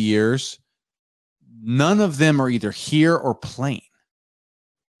 3 years, none of them are either here or playing. You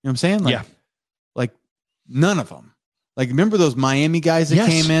know what I'm saying? Like, like none of them. Like, remember those Miami guys that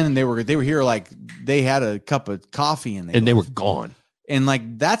came in and they were here, like they had a cup of coffee and they were gone. And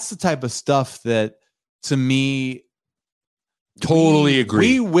like, that's the type of stuff that, to me, totally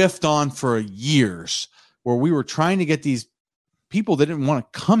agree. We whiffed on for years, where we were trying to get these people that didn't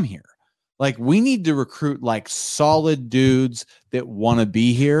want to come here. Like, we need to recruit like solid dudes that want to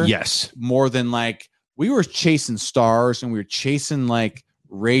be here. Yes. More than like, we were chasing stars and we were chasing like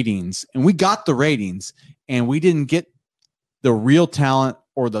ratings, and we got the ratings and we didn't get the real talent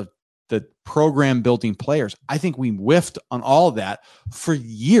or the program building players. I think we whiffed on all of that for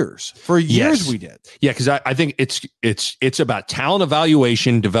years. Yes. We did. Yeah, because I think it's about talent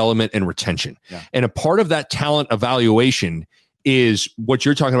evaluation, development, and retention. Yeah. And a part of that talent evaluation is what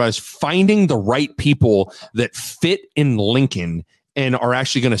you're talking about, is finding the right people that fit in Lincoln and are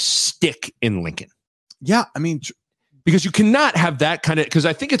actually going to stick in Lincoln. Yeah, I mean, because you cannot have that kind of, because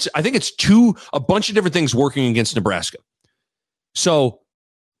I think it's a bunch of different things working against Nebraska. So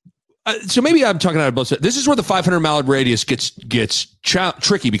maybe I'm talking out of both sides. This is where the 500-mile radius gets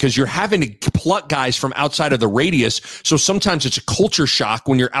tricky, because you're having to pluck guys from outside of the radius. So sometimes it's a culture shock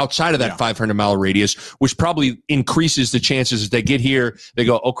when you're outside of that 500-mile radius, which probably increases the chances as they get here. They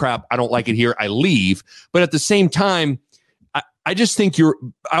go, oh crap, I don't like it here, I leave. But at the same time, I just think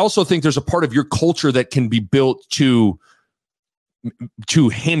I also think there's a part of your culture that can be built to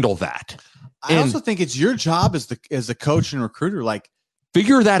handle that. I also think it's your job as a coach and recruiter, like,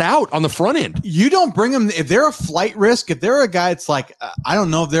 figure that out on the front end. You don't bring them if they're a flight risk. If they're a guy that's like, I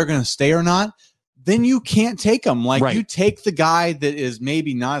don't know if they're going to stay or not, then you can't take them. Like, you take the guy that is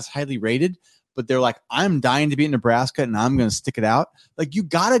maybe not as highly rated, but they're like, I'm dying to be in Nebraska and I'm going to stick it out. Like, you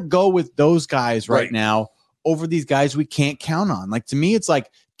got to go with those guys right now over these guys we can't count on. Like, to me, it's like,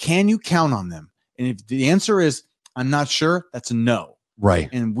 can you count on them? And if the answer is, I'm not sure, that's a no. Right.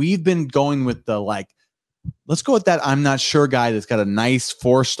 And we've been going with the like, let's go with that I'm not sure guy that's got a nice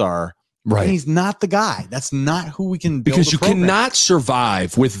 4-star. Right. And he's not the guy. That's not who we can build. Because you cannot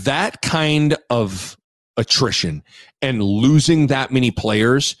survive with that kind of attrition and losing that many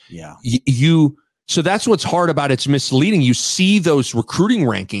players. Yeah. So that's what's hard about it. It's misleading. You see those recruiting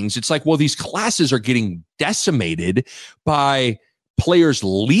rankings. It's like, well, these classes are getting decimated by players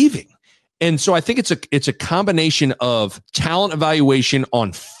leaving. And so I think it's a combination of talent evaluation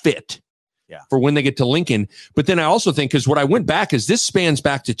on fit for when they get to Lincoln. But then I also think, because what I went back is this spans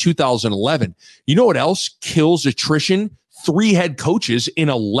back to 2011. You know what else kills attrition? 3 head coaches in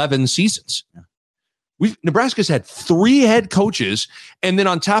 11 seasons. Yeah. Nebraska's had 3 head coaches. And then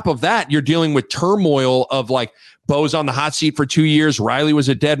on top of that, you're dealing with turmoil of like, Bo's on the hot seat for 2 years. Riley was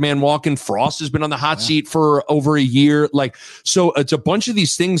a dead man walking. Frost has been on the hot seat for over a year. Like, so it's a bunch of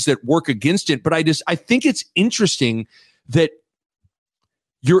these things that work against it. But I think it's interesting that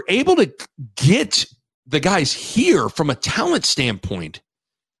you're able to get the guys here from a talent standpoint.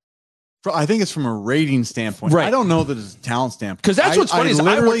 I think it's from a rating standpoint. Right. I don't know that it's a talent standpoint. Because that's what's funny. I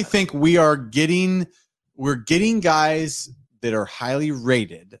literally think we're getting guys that are highly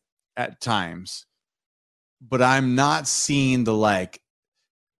rated at times, but I'm not seeing the like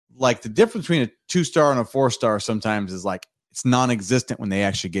the difference between a 2-star and a 4-star sometimes is like it's non-existent when they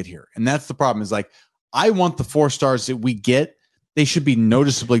actually get here. And that's the problem is like I want the 4 stars that we get. They should be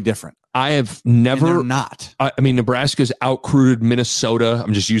noticeably different. I have never not. I mean, Nebraska's out-recruited Minnesota.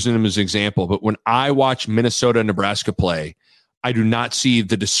 I'm just using them as an example. But when I watch Minnesota and Nebraska play, I do not see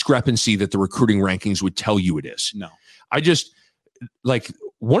the discrepancy that the recruiting rankings would tell you it is. No. I just like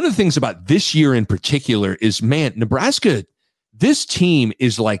one of the things about this year in particular is, man, Nebraska, this team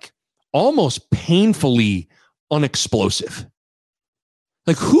is like almost painfully unexplosive.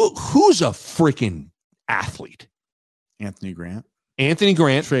 Like who's a freaking athlete? Anthony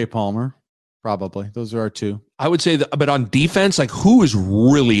Grant, Trey Palmer, probably. Those are our two. I would say that, but on defense, like who is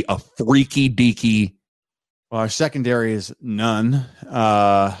really a freaky deaky? Well, our secondary is none.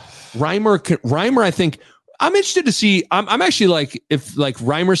 Reimer, I think I'm interested to see. I'm actually like, if like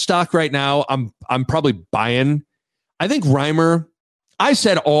Reimer stock right now, I'm probably buying. I think Reimer, I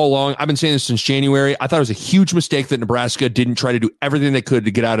said all along, I've been saying this since January. I thought it was a huge mistake that Nebraska didn't try to do everything they could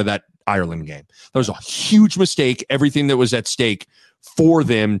to get out of that Ireland game. That was a huge mistake, everything that was at stake for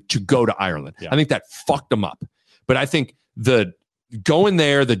them to go to Ireland. Yeah. I think that fucked them up. But I think the going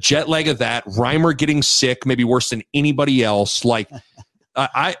there, the jet lag of that, Reimer getting sick, maybe worse than anybody else. Like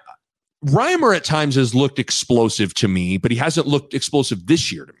Reimer at times has looked explosive to me, but he hasn't looked explosive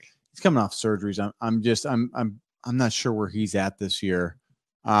this year to me. He's coming off surgeries. I'm not sure where he's at this year.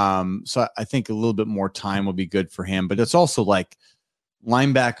 So I think a little bit more time will be good for him, but it's also like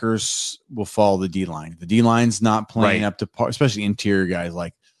linebackers will follow the D-line. The D-line's not playing up to par, especially interior guys.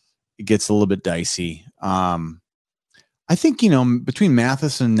 Like it gets a little bit dicey. I think, between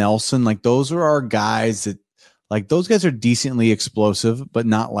Mathis and Nelson, like those are our guys that like those guys are decently explosive, but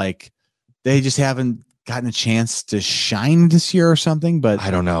not like they just haven't gotten a chance to shine this year or something. But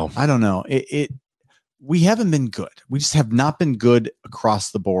I don't know. We haven't been good. We just have not been good across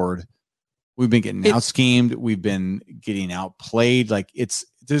the board. We've been getting out schemed. We've been getting outplayed. Like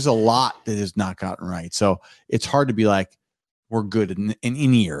there's a lot that has not gotten right. So it's hard to be like, we're good in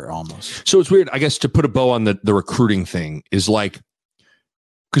any year almost. So it's weird, I guess, to put a bow on the recruiting thing is like,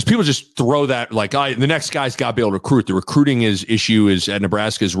 because people just throw that like, the next guy's got to be able to recruit. The recruiting issue is at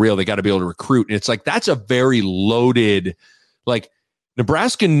Nebraska is real. They got to be able to recruit. And it's like, that's a very loaded, like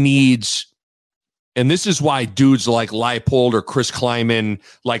Nebraska needs, and this is why dudes like Leipold or Chris Kleiman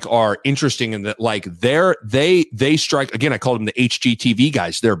like are interesting in that like they strike again. I call them the HGTV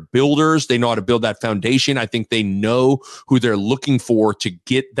guys. They're builders. They know how to build that foundation. I think they know who they're looking for to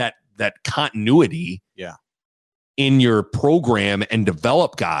get that continuity in your program and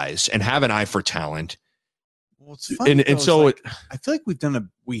develop guys and have an eye for talent. Well, it's funny, and so like, I feel like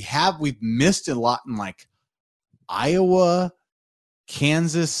we've missed a lot in like Iowa,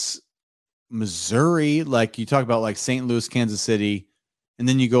 Kansas, Missouri, like you talk about like St. Louis, Kansas City, and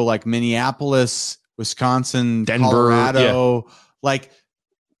then you go like Minneapolis, Wisconsin, Denver, Colorado. Yeah. Like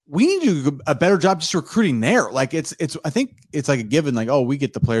we need to do a better job just recruiting there. Like it's I think it's like a given, like, oh, we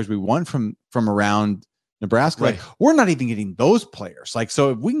get the players we want from around Nebraska. Right. Like we're not even getting those players. Like, so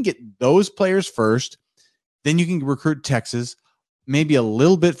if we can get those players first, then you can recruit Texas, maybe a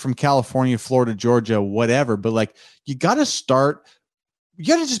little bit from California, Florida, Georgia, whatever. But like you got to start. You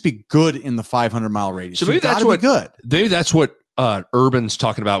got to just be good in the 500-mile radius. So maybe that's what good. Maybe that's what Urban's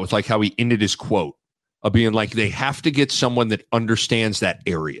talking about with like how he ended his quote of being like they have to get someone that understands that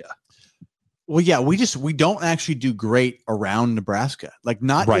area. Well, yeah, we don't actually do great around Nebraska. Like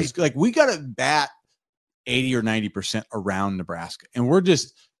not as, like we got to bat 80 or 90% around Nebraska, and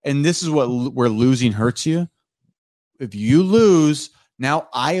and this is what where losing hurts you. If you lose, now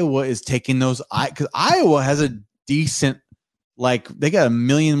Iowa is taking those because Iowa has a decent. Like they got 1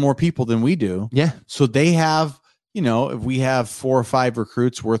 million more people than we do. Yeah. So they have, if we have 4 or 5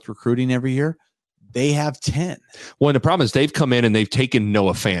 recruits worth recruiting every year, they have 10. Well, the problem is they've come in and they've taken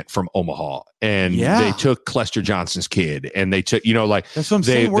Noah Fant from Omaha and they took Clester Johnson's kid and they took, like that's what I'm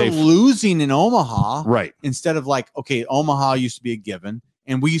saying. We're losing in Omaha. Right. Instead of like, okay, Omaha used to be a given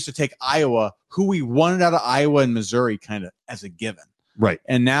and we used to take Iowa, who we wanted out of Iowa and Missouri kind of as a given. Right.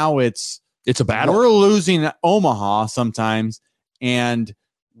 And now it's a battle. We're losing Omaha sometimes. And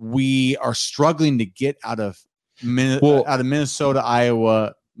we are struggling to get out of Minnesota,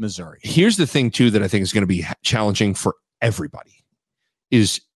 Iowa, Missouri. Here's the thing, too, that I think is going to be challenging for everybody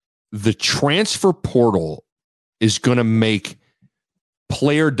is the transfer portal is going to make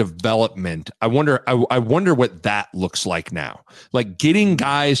player development. I wonder what that looks like now. Like getting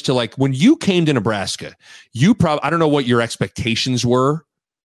guys to, like, when you came to Nebraska, I don't know what your expectations were,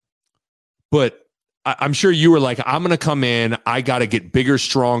 but I'm sure you were like, I'm going to come in. I got to get bigger,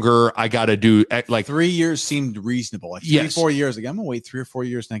 stronger. I got to do like 3 years seemed reasonable. Like 4 years. Like, I'm going to wait 3 or 4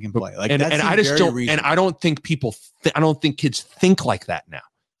 years and I can play. Like, and I just don't. Reasonable. And I don't think I don't think kids think like that now.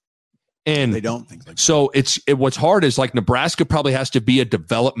 And they don't think like that. So what's hard is, like, Nebraska probably has to be a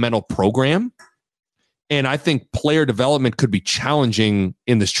developmental program. And I think player development could be challenging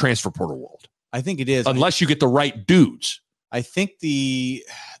in this transfer portal world. I think it is. Unless you get the right dudes. I think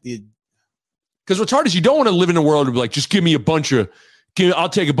because what's hard is you don't want to live in a world of, like, just give me I'll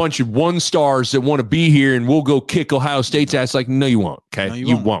take a bunch of 1-stars that want to be here and we'll go kick Ohio State's ass. Like, no, you won't. Okay. No,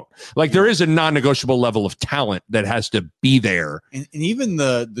 you won't. Like, there is a non-negotiable level of talent that has to be there. And even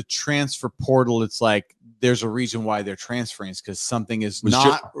the transfer portal, it's like, there's a reason why they're transferring, is because something is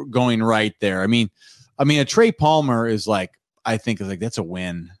not going right there. I mean, a Trey Palmer is like, I think is like, that's a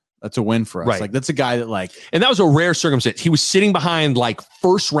win. That's a win for us. Right. Like, that's a guy that, like, and that was a rare circumstance. He was sitting behind, like,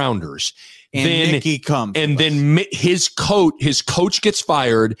 first rounders. And then Mickey comes. And then his coach gets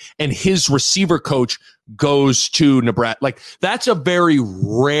fired and his receiver coach goes to Nebraska. Like, that's a very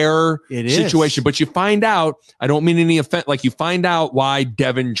rare situation. But you find out, I don't mean any offense, like, you find out why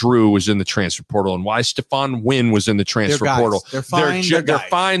Devin Drew was in the transfer portal and why Stephon Wynn was in the transfer portal. They're fine. They're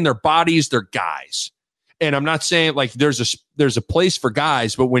fine. Their bodies, they're guys. And I'm not saying, like, there's a place for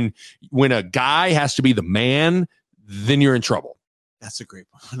guys, but when a guy has to be the man, then you're in trouble. That's a great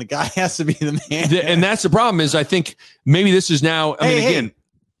one. The guy has to be the man. And that's the problem is, I think maybe this is now, again.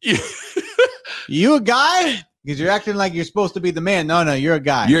 You a guy? Because you're acting like you're supposed to be the man. No, you're a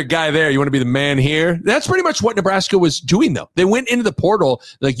guy. You're a guy there. You want to be the man here? That's pretty much what Nebraska was doing, though. They went into the portal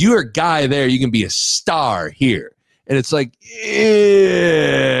like, you're a guy there. You can be a star here. And it's like,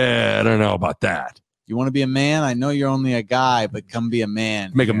 I don't know about that. You want to be a man? I know you're only a guy, but come be a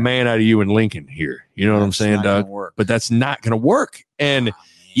man. Make a man out of you in Lincoln here. You know what I'm saying, Doug? But that's not going to work. And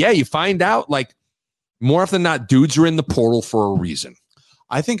you find out, like, more often than not, dudes are in the portal for a reason.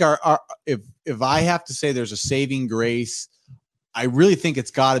 I think if I have to say there's a saving grace, I really think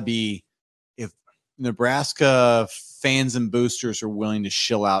it's got to be if Nebraska fans and boosters are willing to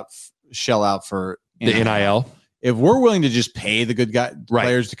shell out for the NIL. If we're willing to just pay the good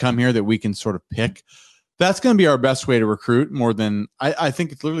players to come here that we can sort of pick, that's going to be our best way to recruit. More than I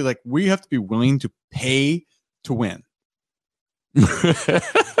think it's literally like, we have to be willing to pay to win.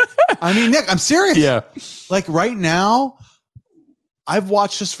 I mean, Nick, I'm serious. Yeah. Like, right now, I've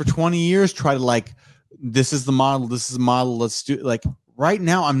watched this for 20 years, try to, like, this is the model. Let's do it. Like, right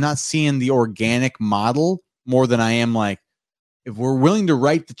now, I'm not seeing the organic model more than I am, like, if we're willing to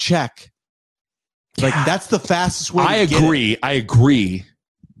write the check, like, that's the fastest way. I agree.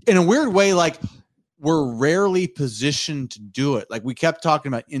 In a weird way, like, we're rarely positioned to do it. Like, we kept talking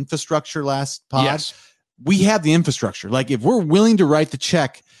about infrastructure last pod. Yes. We have the infrastructure. Like, if we're willing to write the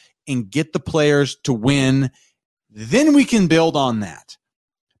check and get the players to win, then we can build on that.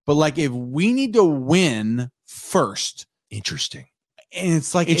 But, like, if we need to win first. Interesting. And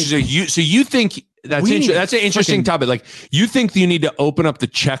it's like, interesting. So you think that's an interesting topic. Like, you think you need to open up the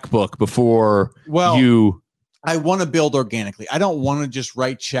checkbook before I want to build organically. I don't want to just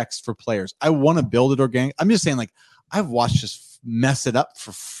write checks for players. I want to build it organic. I'm just saying, like, I've watched this mess it up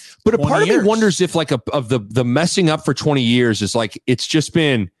for 20 But a part years. of me wonders if, like, of the messing up for 20 years is, like, it's just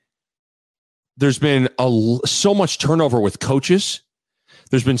been, there's been so much turnover with coaches.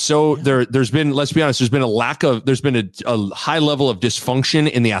 There's been there's been, let's be honest, there's been a high level of dysfunction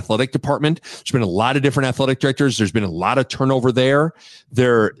in the athletic department. There's been a lot of different athletic directors. There's been a lot of turnover there.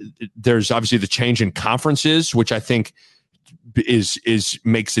 There's obviously the change in conferences, which I think is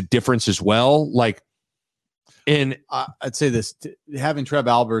makes a difference as well. Like, and I'd say this, having Trev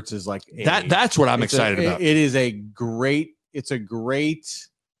Alberts is like that's what I'm excited about. It is a great,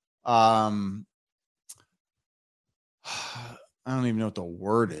 I don't even know what the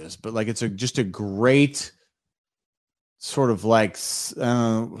word is, but, like, it's just a great sort of, like,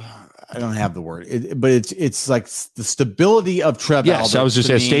 I don't have the word, but it's like the stability of Trev Alberts. Yes, I was just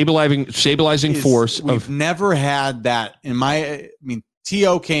saying stabilizing force. We've never had that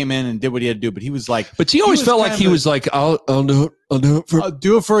T.O. came in and did what he had to do, but he was like, but he always felt like he was like, I'll do it. I'll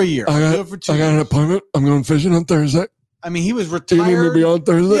do it for a year. I got an appointment. I'm going fishing on Thursday. I mean, he was retired. You need me to be on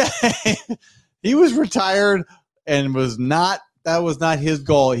Thursday? Yeah. He was retired and that was not his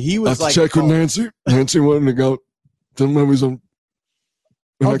goal. He was like, check with Nancy. Nancy wanted to go. Tell him I was on.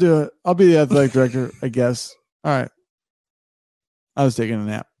 I'll do it. I'll be the athletic director, I guess. All right. I was taking a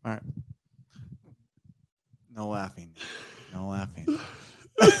nap. All right. No laughing.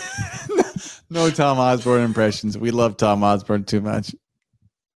 No Tom Osborne impressions. We love Tom Osborne too much.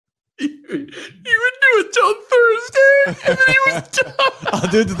 You would do it till Thursday, and then he was done. I'll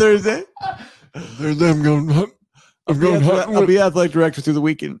do it to Thursday. Thursday, I'm going hunting. I'll be athletic director through the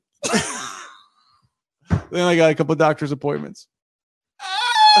weekend. Then I got a couple of doctor's appointments.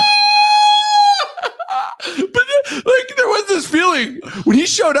 But like, there was this feeling when he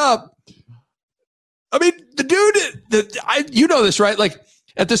showed up. I mean, the dude, you know this, right? Like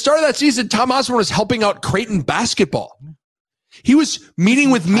at the start of that season, Tom Osborne was helping out Creighton basketball. He was meeting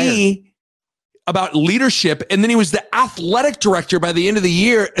with me about leadership, and then he was the athletic director by the end of the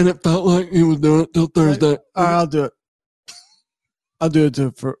year, and it felt like he was doing it till Thursday. All right, I'll do it. I'll do it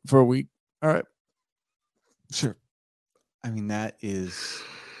for a week. All right. Sure. I mean, that is...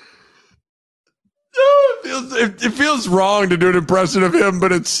 It feels wrong to do an impression of him,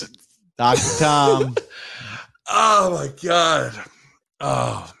 but it's... Dr. Tom. Oh, my God.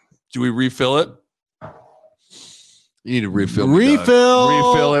 Oh, do we refill it? You need to refill it.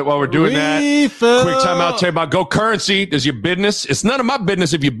 Refill it while we're doing that. Quick timeout. Tell you about Go Currency. Does your business? It's none of my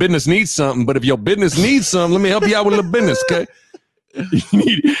business if your business needs something, but if your business needs something, let me help you out with a little business, okay? You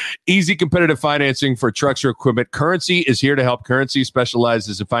need easy competitive financing for trucks or equipment. Currency is here to help. Currency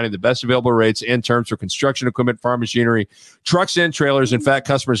specializes in finding the best available rates and terms for construction equipment, farm machinery, trucks, and trailers. In fact,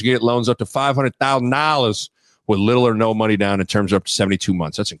 customers get loans up to $500,000 with little or no money down in terms of up to 72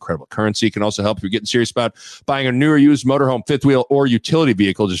 months. That's incredible. Currency can also help if you're getting serious about buying a new or used motorhome, fifth wheel, or utility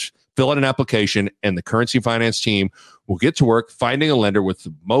vehicle. Just fill out an application, and the Currency Finance team will get to work finding a lender with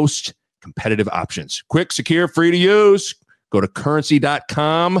the most competitive options. Quick, secure, free to use. Go to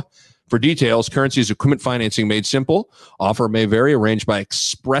currency.com for details. Currency is equipment financing made simple. Offer may vary. Arranged by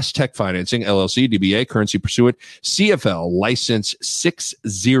Express Tech Financing, LLC, DBA, Currency Pursuant, CFL, license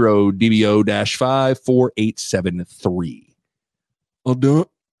 60DBO-54873. I'll do it.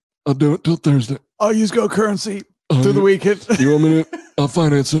 I'll do it till Thursday. I'll use Go Currency through the weekend. You want me to? I'll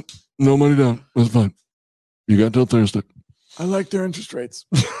finance it. No money down. That's fine. You got till Thursday. I like their interest rates.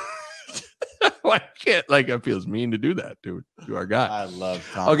 I can't, like, it feels mean to do that to our guy. I love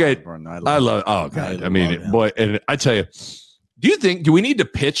Tom Okay. Osborne. I love oh, God. I mean, boy, and I tell you, do we need to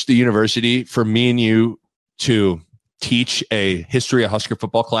pitch the university for me and you to teach a history of Husker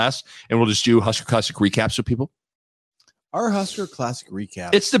football class, and we'll just do Husker Classic recaps with people? Our Husker Classic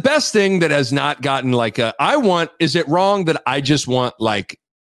recap. It's the best thing that has not gotten like is it wrong that I just want like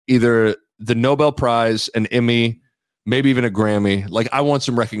either the Nobel Prize, an Emmy, maybe even a Grammy? Like, I want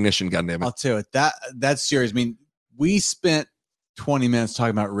some recognition, goddammit. I'll tell you that's serious. I mean, we spent 20 minutes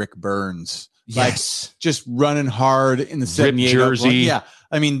talking about Rick Burns. Yes. Like, just running hard in the 78 jersey. Yeah.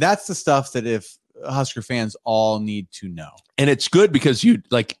 I mean, that's the stuff that if Husker fans all need to know. And it's good because you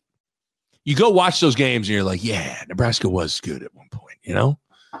go watch those games and you're like, yeah, Nebraska was good at one point, you know?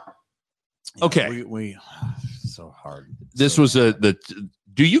 Yeah, okay. We so hard. This was do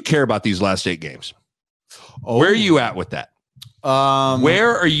you care about these last 8 games? Oh. Where are you at with that?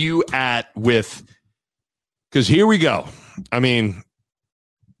 Where are you at with? Because here we go. I mean,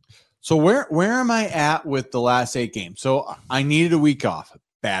 so where am I at with the last 8 games? So I needed a week off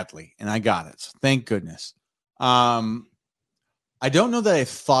badly, and I got it. So thank goodness. I don't know that I've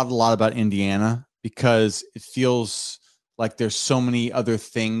thought a lot about Indiana because it feels like there's so many other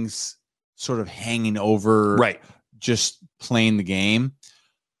things sort of hanging over, right? Just playing the game.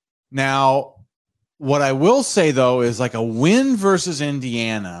 Now, what I will say, though, is like a win versus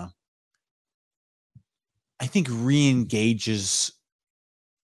Indiana, I think re-engages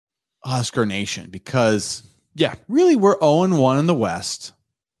Husker Nation because, yeah, really we're 0-1 in the West.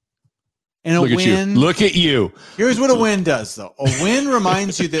 And a win. Look at you. Here's what a win does, though. A win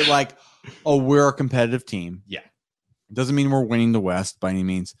reminds you that, like, oh, we're a competitive team. Yeah. It doesn't mean we're winning the West by any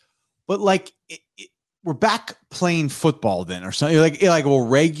means. But, like, we're back playing football then or something. Like we'll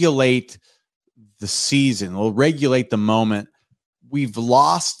regulate the season. We'll regulate the moment. We've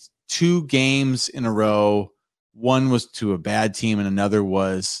lost 2 games in a row. One was to a bad team and another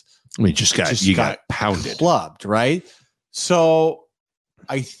was you got pounded, clubbed, right? So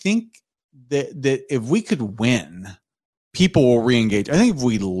I think that if we could win, people will re-engage. I think if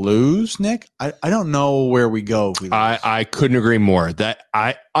we lose, Nick, I don't know where we go. If we lose. I couldn't agree more. That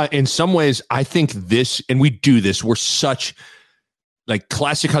I in some ways I think this, and we do this. We're such like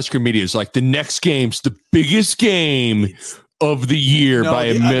classic Husker media is like the next game's the biggest game of the year by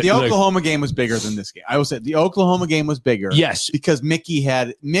a minute. The Oklahoma game was bigger than this game. I will say the Oklahoma game was bigger. Yes, because Mickey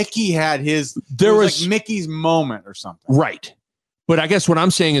had his. There was like Mickey's moment or something. Right. But I guess what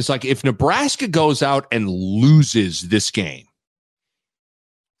I'm saying is like if Nebraska goes out and loses this game,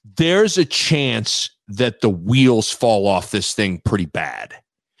 there's a chance that the wheels fall off this thing pretty bad.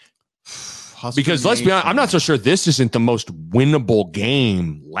 Because let's be honest, I'm not so sure this isn't the most winnable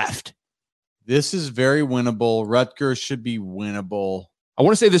game left. This is very winnable. Rutgers should be winnable. I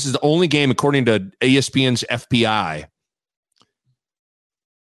want to say this is the only game, according to ESPN's FPI,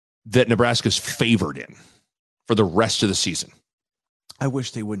 that Nebraska's favored in for the rest of the season. I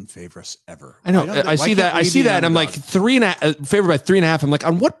wish they wouldn't favor us ever. I know. I see that. And I'm like 3.5, favored by 3.5. I'm like,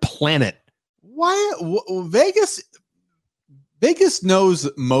 on what planet? Why Vegas knows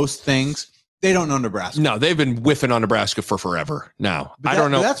most things. They don't know Nebraska. No, they've been whiffing on Nebraska for forever. Now, I don't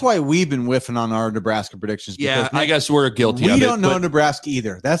know. That's why we've been whiffing on our Nebraska predictions. Yeah, I guess we're guilty of it. We don't know Nebraska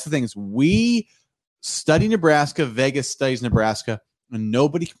either. That's the thing is we study Nebraska. Vegas studies Nebraska, and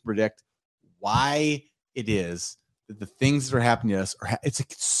nobody can predict why it is that the things that are happening to us are. It's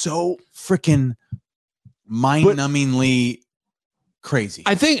like so freaking mind-numbingly crazy.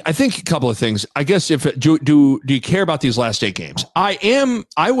 I think a couple of things. I guess do you care about these last 8 games?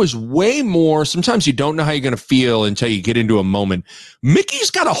 I was way more. Sometimes you don't know how you're going to feel until you get into a moment. Mickey's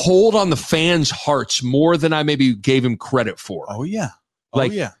got a hold on the fans' hearts more than I maybe gave him credit for. Oh yeah.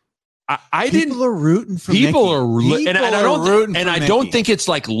 People are rooting for Mickey. And I don't think it's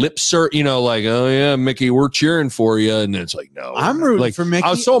like lip service, like, oh yeah, Mickey, we're cheering for you. And it's like, no, I'm rooting for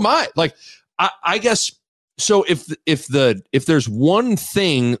Mickey. So am I. Like, I guess. So if there's one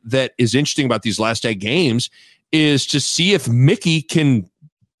thing that is interesting about these last 8 games is to see if Mickey can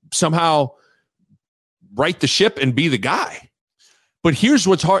somehow right the ship and be the guy. But here's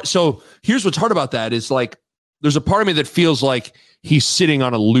what's hard. So here's what's hard about that is like, there's a part of me that feels like he's sitting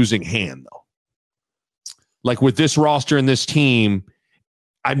on a losing hand though. Like with this roster and this team,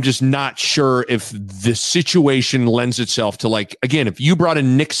 I'm just not sure if the situation lends itself to like, again, if you brought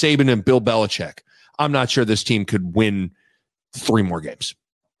in Nick Saban and Bill Belichick, I'm not sure this team could win 3 more games.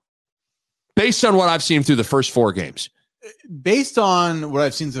 Based on what I've seen through the first 4 games. Based on what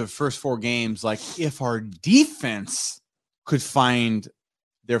I've seen through the first 4 games, like if our defense could find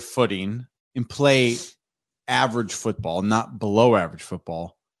their footing and play average football, not below average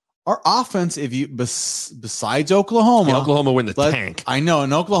football, our offense, if you besides Oklahoma, Oklahoma win the tank. I know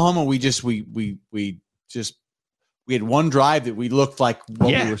in Oklahoma we had one drive that we looked like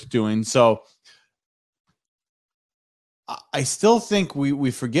what we were doing. So I still think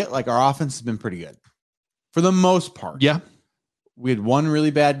we forget like our offense has been pretty good for the most part. Yeah. We had one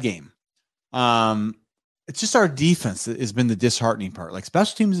really bad game. It's just our defense that has been the disheartening part. Like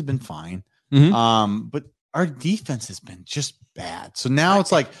special teams have been fine. Mm-hmm. But our defense has been just bad. So now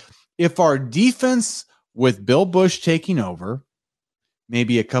it's like if our defense with Bill Busch taking over,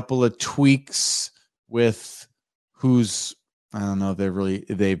 maybe a couple of tweaks with who's I don't know if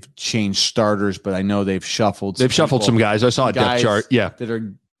they've changed starters, but I know they've shuffled. They've shuffled some guys. I saw a depth chart. Yeah. That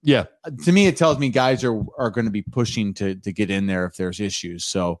are, to me, it tells me guys are going to be pushing to get in there if there's issues.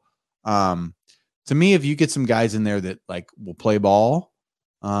 So, to me, if you get some guys in there that like will play ball,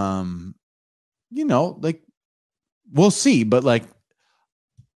 like we'll see, but like,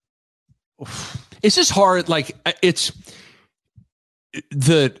 it's just hard. Like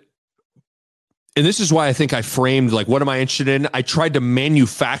and this is why I think I framed, like, what am I interested in? I tried to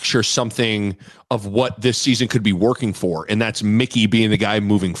manufacture something of what this season could be working for, and that's Mickey being the guy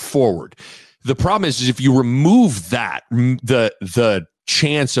moving forward. The problem is if you remove that, the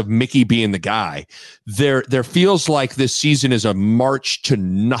chance of Mickey being the guy, there feels like this season is a march to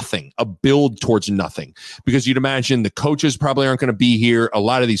nothing, a build towards nothing, because you'd imagine the coaches probably aren't going to be here. A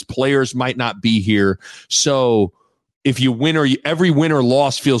lot of these players might not be here. So if you win every win or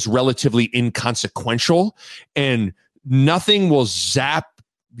loss feels relatively inconsequential, and nothing will zap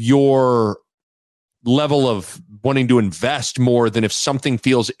your level of wanting to invest more than if something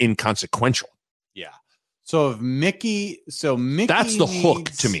feels inconsequential. Yeah. So if Mickey, that's the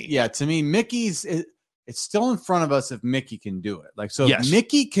hook to me. Yeah. To me, Mickey's, it's still in front of us if Mickey can do it. Like, so if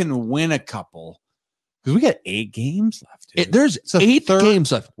Mickey can win a couple, because we got 8 games left. There's 8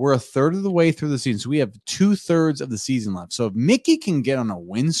 games left. We're a third of the way through the season. So we have 2/3 of the season left. So if Mickey can get on a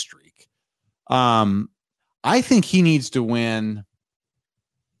win streak, I think he needs to win.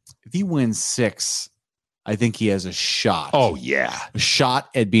 If he wins 6, I think he has a shot. Oh, yeah. A shot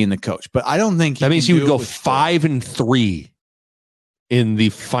at being the coach. But I don't think that means he would go 5-3 in the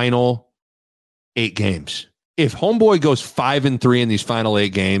final 8 games. If Homeboy goes 5-3 in these final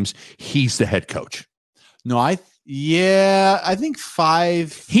 8 games, he's the head coach. No, I think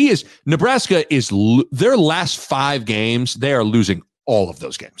 5. Nebraska is their last 5 games. They are losing all of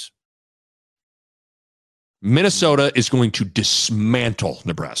those games. Minnesota is going to dismantle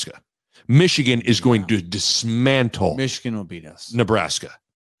Nebraska. Michigan is going to dismantle. Michigan will beat us. Nebraska.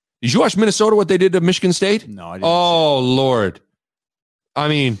 Did you watch Minnesota, what they did to Michigan State? No, I didn't. Oh, Lord. I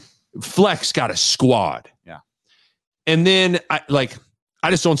mean, Flex got a squad. Yeah. And then I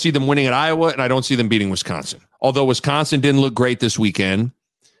just don't see them winning at Iowa, and I don't see them beating Wisconsin. Although Wisconsin didn't look great this weekend.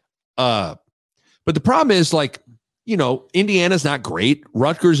 But the problem is, Indiana's not great.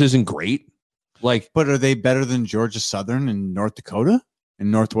 Rutgers isn't great. But are they better than Georgia Southern and North Dakota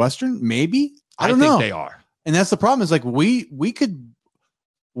and Northwestern? Maybe. I don't know. think they are. And that's the problem is we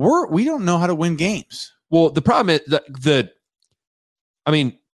don't know how to win games. Well, the problem is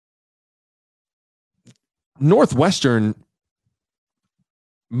Northwestern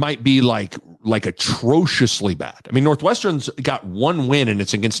might be like atrociously bad. I mean, Northwestern's got one win, and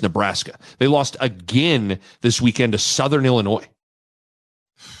it's against Nebraska. They lost again this weekend to Southern Illinois.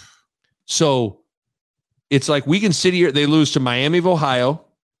 So it's like we can sit here. They lose to Miami of Ohio,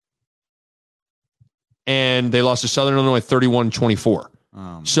 and they lost to Southern Illinois 31-24.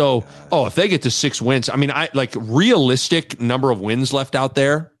 If they get to 6 wins, realistic number of wins left out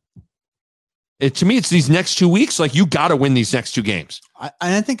there. To me, it's these next 2 weeks. You got to win these next 2 games.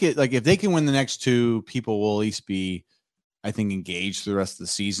 I think if they can win the next 2, people will at least be, I think, engaged for the rest of the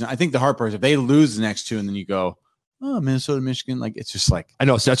season. I think the hard part is if they lose the next 2 and then you go, oh, Minnesota, Michigan, it's just I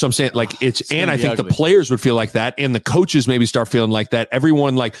know. So that's what I'm saying. And I think ugly. The players would feel like that, and the coaches maybe start feeling like that.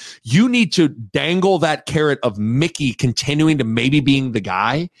 Everyone, you need to dangle that carrot of Mickey continuing to maybe being the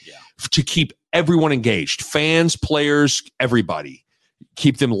guy to keep everyone engaged, fans, players, everybody.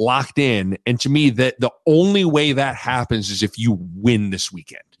 Keep them locked in. And to me, that the only way that happens is if you win this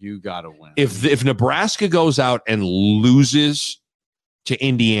weekend. You got to win. If Nebraska goes out and loses to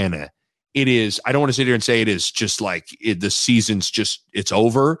Indiana, it is, I don't want to sit here and say it is just the season's just, it's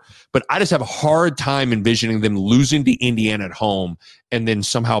over. But I just have a hard time envisioning them losing to Indiana at home and then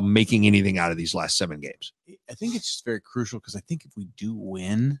somehow making anything out of these last 7 games. I think it's just very crucial because I think if we do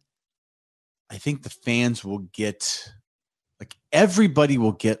win, I think the fans will get... everybody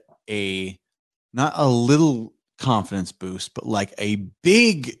will get not a little confidence boost, but a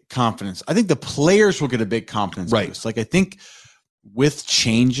big confidence. I think the players will get a big confidence boost. I think with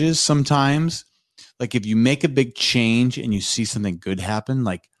changes sometimes, if you make a big change and you see something good happen,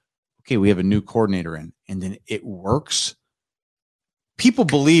 okay, we have a new coordinator in, and then it works. People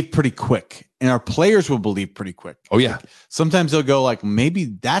believe pretty quick, and our players will believe pretty quick. Oh yeah. Sometimes they'll go maybe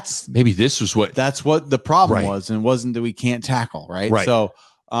this was what that's what the problem was, and it wasn't that we can't tackle, right? Right. So,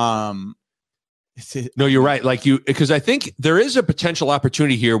 no, you're right. Because I think there is a potential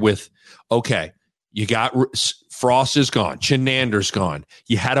opportunity here with, okay, you got Frost is gone, Chenander's gone.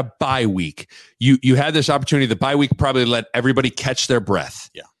 You had a bye week. You had this opportunity. The bye week probably let everybody catch their breath.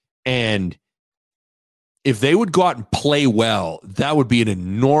 Yeah. And if they would go out and play well, that would be an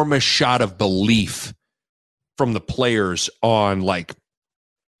enormous shot of belief from the players on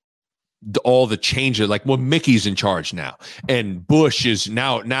all the changes. Mickey's in charge now, and Bush is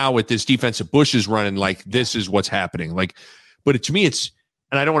now with this defensive, Bush is running. This is what's happening. But to me, it's,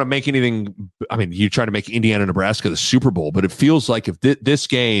 and I don't want to make anything. I mean, you try to make Indiana, Nebraska the Super Bowl, but it feels like if this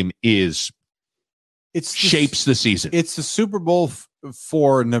game shapes the season, it's the Super Bowl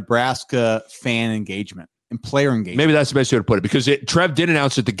for Nebraska fan engagement and player engagement. Maybe that's the best way to put it, because Trev did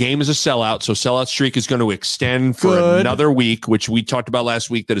announce that the game is a sellout, so sellout streak is going to extend for another week, which we talked about last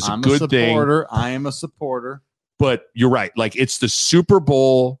week. That is a good thing. I am a supporter. But you're right. It's the Super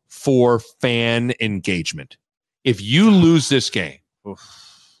Bowl for fan engagement. If you lose this game,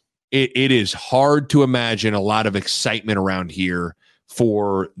 it is hard to imagine a lot of excitement around here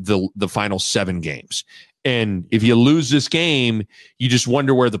for the final 7 games. And if you lose this game, you just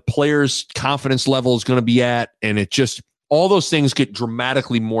wonder where the players' confidence level is going to be at. And it just, all those things get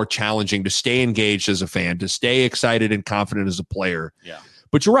dramatically more challenging to stay engaged as a fan, to stay excited and confident as a player. Yeah.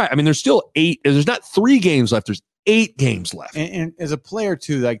 But you're right. I mean, there's still 8. There's not 3 games left. There's 8 games left. And as a player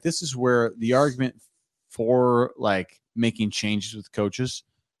too, this is where the argument for making changes with coaches.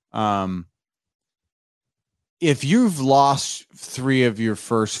 If you've lost 3 of your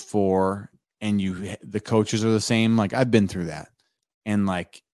first 4 and the coaches are the same, I've been through that. And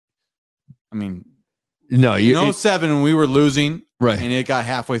no, 7 when we were losing, right? And it got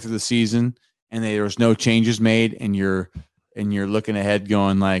halfway through the season and there was no changes made, and you're looking ahead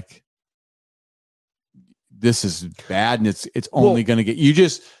going this is bad, and it's only going to get you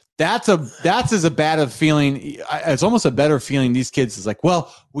just. That's as a bad of feeling. It's almost a better feeling. These kids is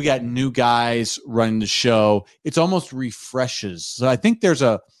we got new guys running the show. It's almost refreshes. So I think there's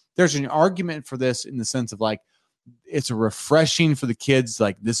an argument for this in the sense of it's a refreshing for the kids.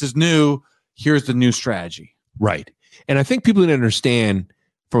 This is new. Here's the new strategy. Right. And I think people need to understand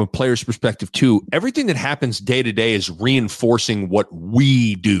from a player's perspective too, everything that happens day to day is reinforcing what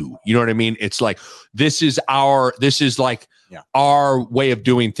we do. You know what I mean? It's like, this is like our way of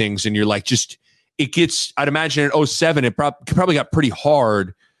doing things. And you're like, it gets, I'd imagine in 2007, it probably got pretty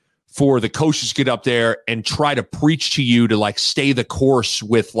hard for the coaches to get up there and try to preach to you to like stay the course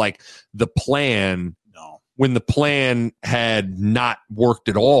with like the plan when the plan had not worked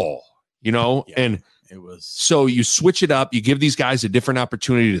at all, you know? Yeah. And it was, so you switch it up, you give these guys a different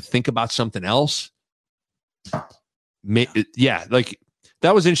opportunity to think about something else. Yeah. Like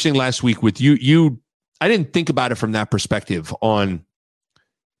that was interesting last week with you. I didn't think about it from that perspective from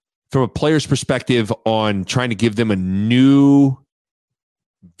a player's perspective on trying to give them a new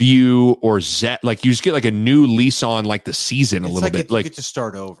view or like you just get like a new lease on like the season a little bit. You get to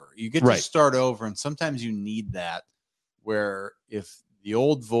start over. You get to start over, and sometimes you need that. Where if the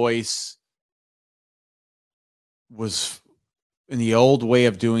old voice was in the old way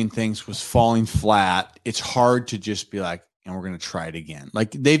of doing things was falling flat, it's hard to just be like, and we're going to try it again.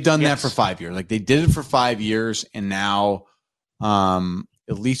 Like they've done that for 5 years. Like they did it for 5 years, and now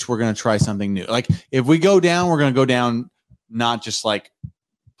at least we're going to try something new. Like if we go down, we're going to go down not just like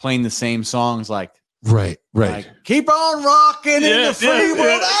playing the same songs, like right. Like, keep on rocking in the free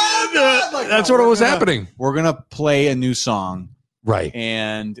world. Like, that's what was happening. We're gonna play a new song, right?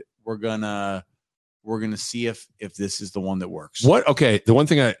 And we're gonna see if this is the one that works. What? Okay, the one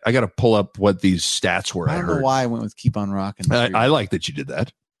thing I got to pull up what these stats were. I don't know why I went with "Keep on Rocking." I like that you did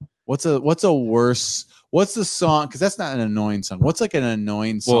that. What's the song? Because that's not an annoying song. What's like an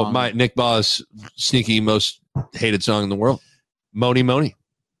annoying song? Well, my Nick Baw's sneaky most hated song in the world, "Moni Moni."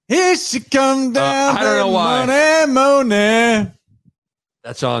 Here she come down. I don't know why. Moni.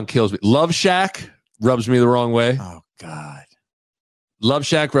 That song kills me. Love Shack rubs me the wrong way. Oh God. Love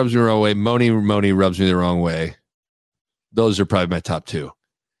Shack rubs me the wrong way. Moni Moni rubs me the wrong way. Those are probably my top two.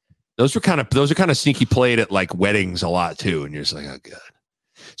 Those are kind of sneaky played at like weddings a lot too, and you're just like, oh God.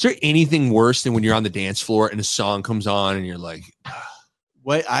 Is there anything worse than when you're on the dance floor and a song comes on and you're like,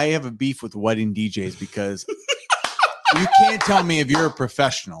 what? I have a beef with wedding DJs because you can't tell me if you're a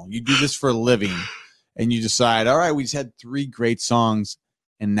professional, you do this for a living, and you decide, all right, we just had 3 great songs,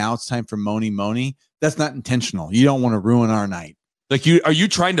 and now it's time for Moni Moni. That's not intentional. You don't want to ruin our night. Like are you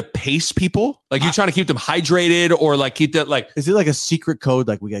trying to pace people? Like you trying to keep them hydrated or like keep that like? Is it like a secret code?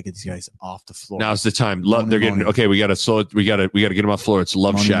 Like we gotta get these guys off the floor. Now's the time. They're getting okay. We gotta get them off the floor. It's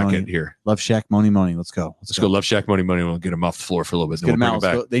Love Shack in here. Love Shack, Moni Moni. Let's go. Let's go. Love Shack, Moni Moni. We'll get them off the floor for a little bit. Let's get them out.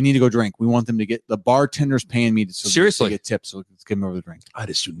 Back. They need to go drink. We want them to get the bartender's paying me to seriously get tips. So let's get them over the drink. I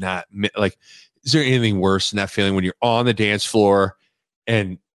just do not like. Is there anything worse than that feeling when you're on the dance floor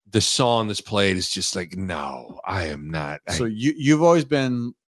and the song that's played is just like, no, I am not. So you've always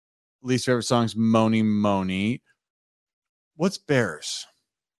been least favorite songs, Moni Moni. What's Bears?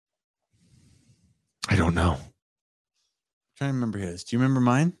 I don't know. I'm trying to remember his. Do you remember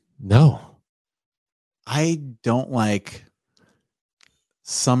mine? No. I don't like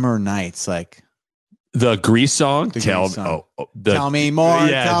Summer Nights, like the Grease song. Tell me more.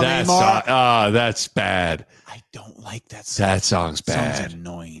 Yeah, tell me more. That's bad. I don't like that song. That song's bad. Sounds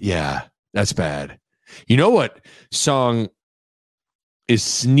annoying. Yeah, that's bad. You know what song is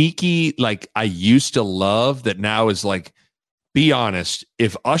sneaky? Like I used to love that now is like, be honest.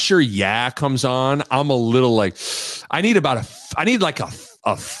 If Usher comes on, I'm a little like, I need like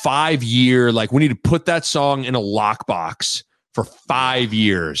a 5 year, like we need to put that song in a lockbox for 5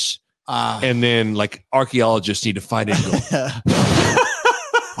 years. And then like archaeologists need to find it and go,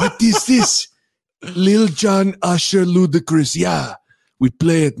 what is this? Lil Jon, Usher, Ludacris. Yeah, we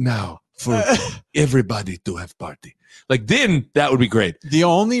play it now for everybody to have party. Like then that would be great. The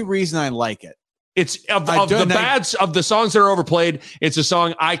only reason I like it, it's of the songs that are overplayed. It's a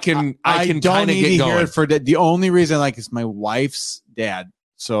song I can kind of get going. Hear it for the only reason I like is my wife's dad.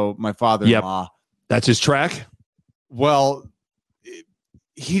 So my father-in-law. Yep. That's his track. Well,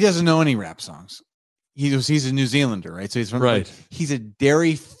 he doesn't know any rap songs. He's a New Zealander, right? So he's from he's a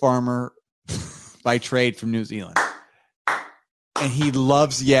dairy farmer by trade from New Zealand. And he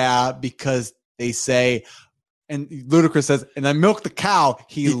loves because they say, and Ludacris says, and I milk the cow.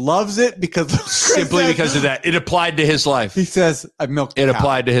 He loves it because simply because of that. It applied to his life. He says, I milked the cow. It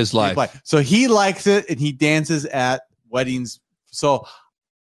applied to his life. So he likes it and he dances at weddings. So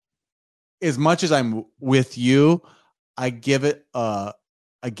as much as I'm with you, I give it a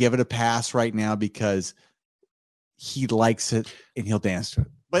pass right now because he likes it and he'll dance to it.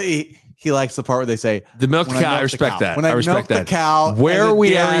 But he likes the part where they say the milk cow. I respect that. When I respect milk the cow, where are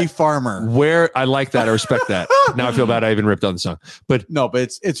we at? Farmer. Where I like that. I respect that. Now I feel bad I even ripped on the song. But no, but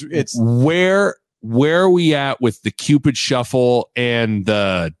it's where where are we at with the Cupid Shuffle and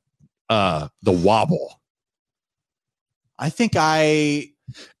the wobble? I think I'll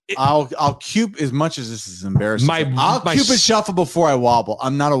Cupid, as much as this is embarrassing. I'll Cupid Shuffle before I wobble.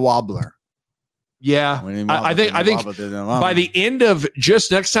 I'm not a wobbler. Yeah, I think by the end of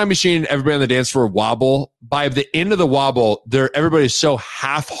just next time you're seeing everybody on the dance floor wobble, by the end of the wobble, everybody's so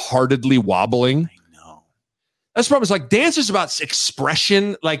half-heartedly wobbling. I know. That's the problem. It's like dance is about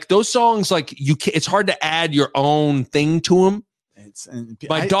expression. Like those songs, like it's hard to add your own thing to them.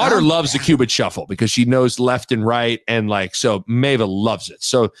 My daughter loves the Cupid Shuffle because she knows left and right, and like so Mava loves it.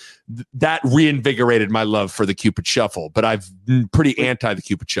 So that reinvigorated my love for the Cupid Shuffle. But I've been pretty anti the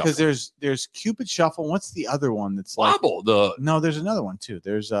Cupid Shuffle because there's Cupid Shuffle. What's the other one that's like wobble? No, there's another one too.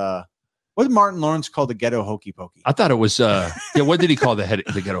 There's what did Martin Lawrence call the Ghetto Hokey Pokey? I thought it was what did he call the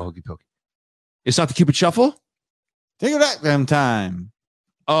Ghetto Hokey Pokey? It's not the Cupid Shuffle. Take it back them time.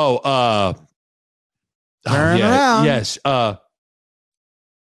 Oh, turn around. Yes.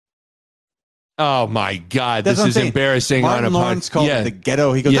 Oh my God, this is embarrassing. Martin Lawrence called it the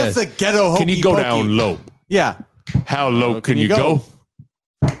ghetto. He goes, that's the Ghetto Hokey Pokey. Can you go down low? Yeah. How low can you go?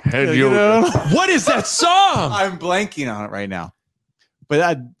 What is that song? I'm blanking on it right now.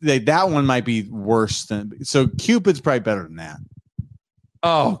 But that one might be worse than. So Cupid's probably better than that.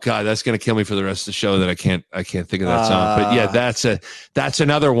 Oh God, that's gonna kill me for the rest of the show that I can't think of that song. But yeah, that's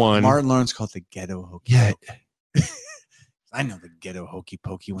another one. Martin Lawrence called the Ghetto Hokey Pokey. I know the Ghetto Hokey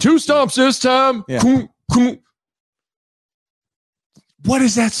Pokey one. 2 stomps this time. Yeah. What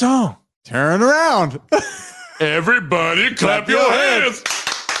is that song? Turn around. Everybody clap your hands.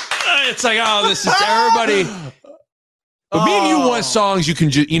 It's like, oh, this is everybody. But me and you want songs you can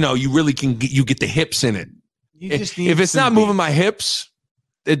just, you really can get the hips in it. If it's not moving my hips,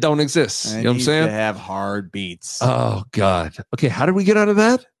 it don't exist. You know what I'm saying? To have hard beats. Oh God. Okay, how did we get out of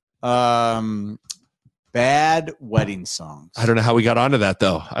that? Bad wedding songs. I don't know how we got onto that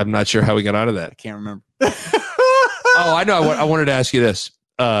though. I'm not sure how we got onto that. I can't remember. Oh, I know. I wanted to ask you this.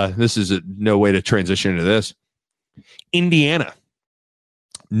 This is no way to transition into this. Indiana,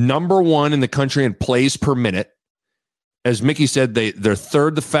 #1 in the country in plays per minute. As Mickey said, they're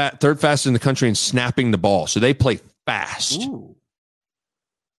third fastest in the country in snapping the ball. So they play fast. Ooh.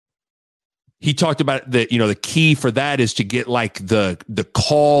 He talked about that. The key for that is to get like the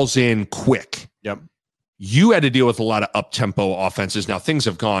calls in quick. Yep. You had to deal with a lot of up-tempo offenses. Now things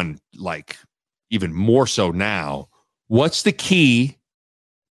have gone like even more so now. What's the key?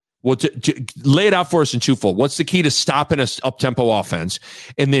 Well, to lay it out for us in twofold. What's the key to stopping an up-tempo offense?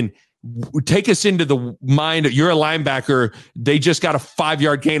 And then take us into the mind. You're a linebacker. They just got a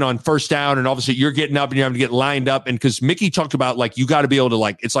 5-yard gain on first down, and obviously you're getting up and you're having to get lined up. And because Mickey talked about like you got to be able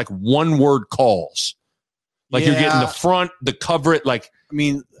to it's like one-word calls. Like you're getting the front, the cover it. Like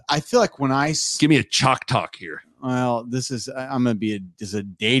I feel like when give me a chalk talk here. Well, I'm gonna be a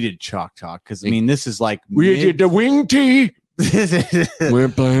dated chalk talk because this is like we did the wing tee. We're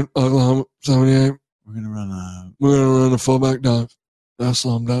playing Oklahoma 78. We're gonna run a fullback dive. That's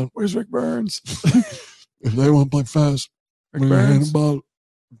slow them down. Where's Rick Burns? If they want to play fast, Rick Burns, hand the ball.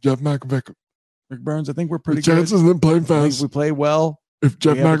 Jeff McAvicker. Rick Burns. I think we're pretty good. Chances of them playing fast. We play well. If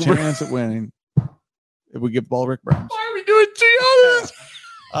Jeff McAvicker have a chance at winning, if we get ball Rick Burns. Why are we doing 2 others?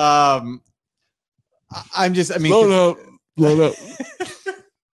 I'm just. Slow down.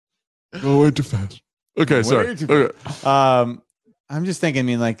 Go way too fast. Okay, sorry. Okay. I'm just thinking.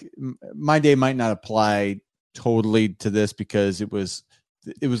 My day might not apply totally to this because it was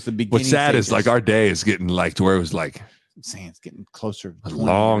the beginning. What's sad is like our day is getting like to where it was like. I'm saying it's getting closer. A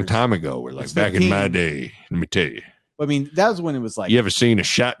long time ago. We're like back in my day. Let me tell you. That was when it was like. You ever seen a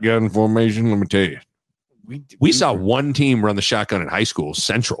shotgun formation? Let me tell you. We saw one team run the shotgun in high school,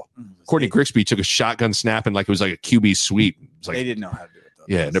 Central. Courtney Grigsby took a shotgun snap and like it was like a QB sweep. It's like, they didn't know how to do it, though.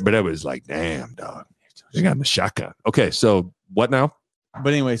 Yeah, but it was like, damn, dog. They got in the shotgun. Okay, so what now?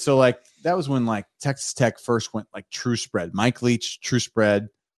 But anyway, so like that was when like Texas Tech first went like true spread. Mike Leach, true spread.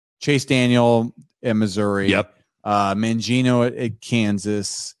 Chase Daniel at Missouri. Yep. Mangino at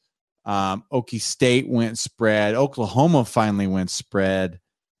Kansas. Okie State went spread. Oklahoma finally went spread.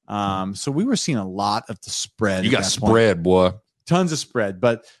 So we were seeing a lot of the spread. You got spread, boy. Tons of spread,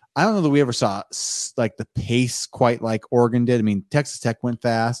 but I don't know that we ever saw like the pace quite like Oregon did. Texas Tech went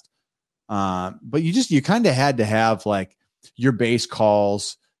fast, but you kind of had to have like your base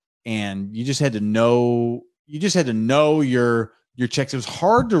calls, and you just had to know your checks. It was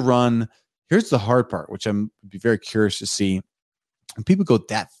hard to run. Here's the hard part, which I'm be very curious to see. When people go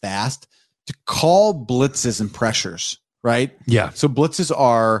that fast to call blitzes and pressures. Right? Yeah. So blitzes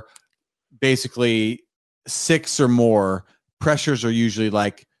are basically 6 or more. Pressures are usually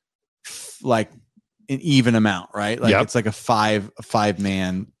like even amount, right? Like it's like a five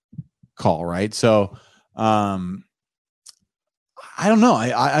man call, right? So I don't know.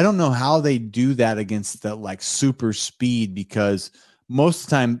 I don't know how they do that against the like super speed, because most of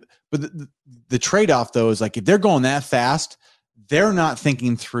the time, but the trade-off though is like if they're going that fast, they're not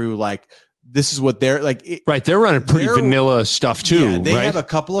thinking through like this is what they're like. Right. They're running pretty vanilla stuff too. Yeah, they right? have a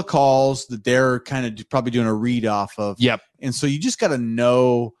couple of calls that they're kind of probably doing a read off of. Yep. And so you just got to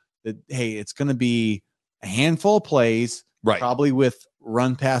know that, hey, it's going to be a handful of plays, right? Probably with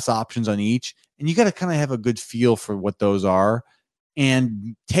run pass options on each. And you got to kind of have a good feel for what those are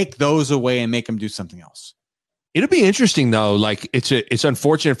and take those away and make them do something else. It'll be interesting though. Like it's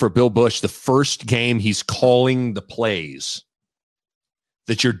unfortunate for Bill Busch. The first game he's calling the plays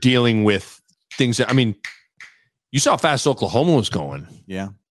that you're dealing with things that, I mean, you saw how fast Oklahoma was going. Yeah.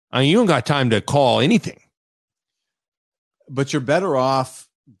 I mean, you don't got time to call anything. But you're better off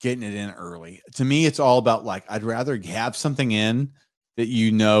getting it in early. To me, it's all about like, I'd rather have something in that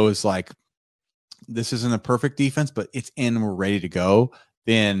is like, this isn't a perfect defense, but it's in and we're ready to go,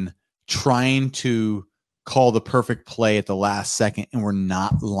 than trying to call the perfect play at the last second and we're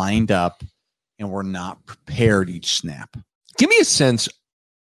not lined up and we're not prepared each snap. Give me a sense,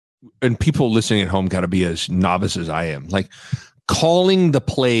 and people listening at home got to be as novice as I am, like calling the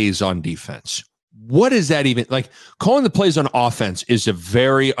plays on defense. What is that even like? Calling the plays on offense is a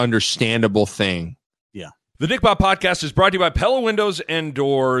very understandable thing. Yeah. The Nick Bob Podcast is brought to you by Pella Windows and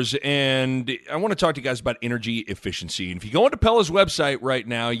Doors, and I want to talk to you guys about energy efficiency. And if you go into Pella's website right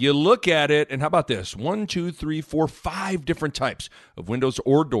now, you look at it, and how about this? 1, 2, 3, 4, 5 different types of windows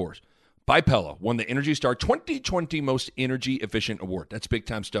or doors. By Pella, won the Energy Star 2020 Most Energy Efficient Award. That's big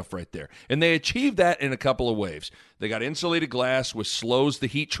time stuff right there. And they achieved that in a couple of ways. They got insulated glass, which slows the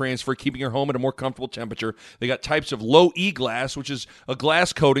heat transfer, keeping your home at a more comfortable temperature. They got types of low E glass, which is a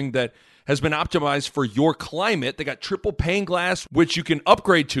glass coating that has been optimized for your climate. They got triple pane glass, which you can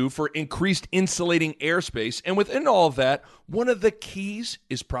upgrade to for increased insulating airspace. And within all of that, one of the keys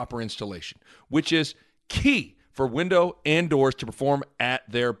is proper installation, which is key for window and doors to perform at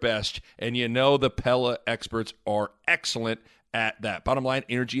their best. And you know the Pella experts are excellent at that. Bottom line,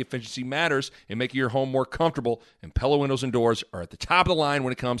 energy efficiency matters in making your home more comfortable, and Pella windows and doors are at the top of the line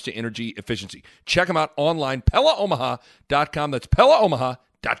when it comes to energy efficiency. Check them out online, PellaOmaha.com. That's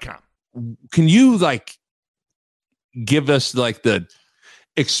PellaOmaha.com. Can you like give us like the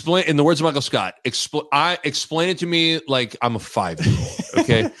explain, in the words of Michael Scott, explain it to me like I'm a 5-year-old,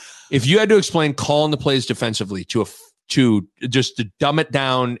 okay? If you had to explain calling the plays defensively to just to dumb it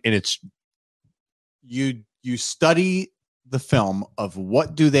down, and it's you study the film of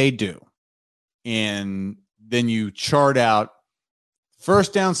what do they do, and then you chart out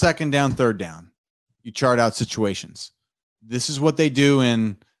first down, second down, third down. You chart out situations. This is what they do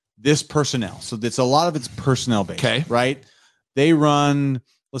in this personnel. So it's a lot of it's personnel based, okay, right? They run,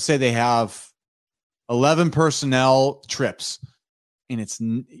 let's say they have 11 personnel trips.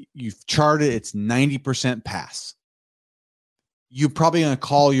 And you've charted it's 90% pass. You're probably going to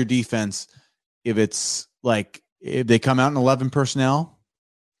call your defense if it's like if they come out in 11 personnel.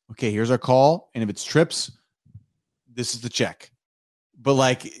 Okay, here's our call, and if it's trips, this is the check. But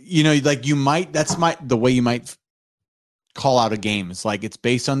like like you might the way you might call out a game. It's like it's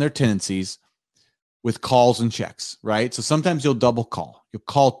based on their tendencies with calls and checks, right? So sometimes you'll double call. You'll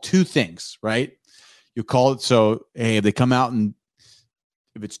call two things, right? You call it so hey, if they come out and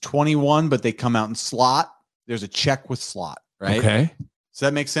if it's 21, but they come out in slot, there's a check with slot, right? Okay. Does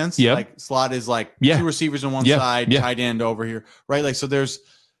that make sense? Yeah. Like slot is like two receivers on one side, tight end over here, right? Like, so there's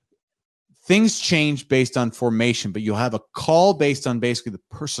things change based on formation, but you'll have a call based on basically the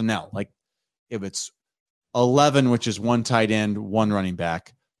personnel. Like if it's 11, which is one tight end, one running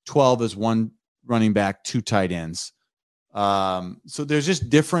back, 12 is one running back, two tight ends. So there's just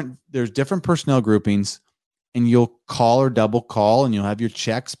different personnel groupings. And you'll call or double call, and you'll have your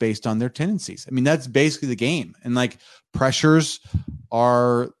checks based on their tendencies. I mean, that's basically the game. And like pressures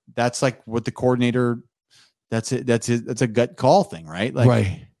that's like what the coordinator, that's it. That's a gut call thing, right? Like,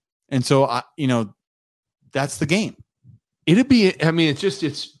 right. And so, that's the game. It'd be, I mean,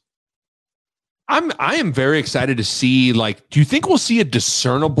 I am very excited to see, like, do you think we'll see a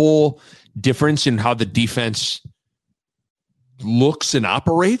discernible difference in how the defense looks and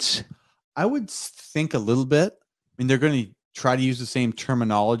operates? I would think a little bit. I mean, they're going to try to use the same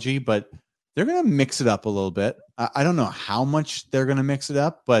terminology, but they're going to mix it up a little bit. I don't know how much they're going to mix it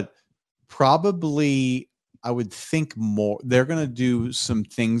up, but probably I would think more. They're going to do some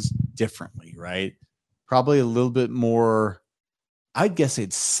things differently, right? Probably a little bit more. I'd guess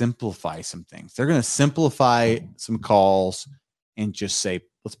they'd simplify some things. They're going to simplify some calls and just say,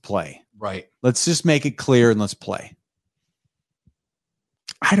 let's play. Right. Let's just make it clear and let's play.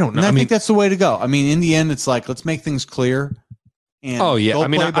 I don't know. And I think that's the way to go. I mean, in the end, it's like, let's make things clear. And I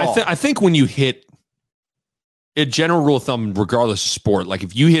mean, I think when you hit a general rule of thumb, regardless of sport, like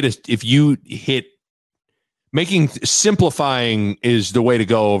if you hit simplifying is the way to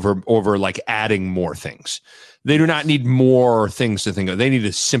go over like adding more things. They do not need more things to think of. They need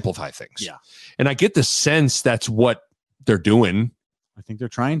to simplify things. Yeah. And I get the sense that's what they're doing. I think they're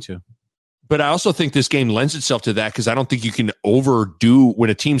trying to. But I also think this game lends itself to that because I don't think you can overdo when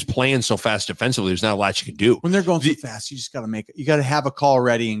a team's playing so fast defensively. There's not a lot you can do. When they're going so fast, you just got to make it. You got to have a call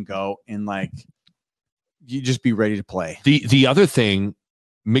ready and go, and like you just be ready to play. The other thing,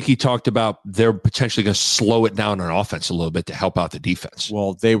 Mickey talked about, they're potentially going to slow it down on offense a little bit to help out the defense.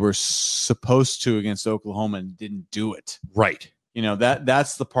 Well, they were supposed to against Oklahoma and didn't do it. Right. You know,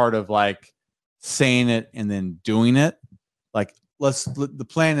 that's the part of like saying it and then doing it. Like, the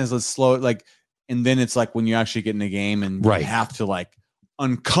plan is let's slow it, like, and then it's like when you actually get in the game and you have to like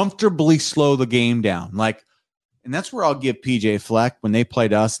uncomfortably slow the game down. Like, and that's where I'll give PJ Fleck when they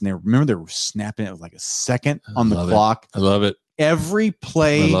played us and they were snapping it with like a second on the clock. I love it. Every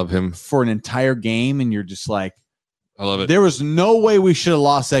play, I love him for an entire game, and you're just like, I love it. There was no way we should have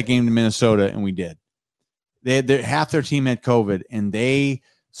lost that game to Minnesota, and we did. Half their team had COVID, and they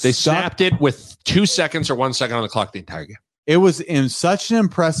snapped it with 2 seconds or 1 second on the clock the entire game. It was in such an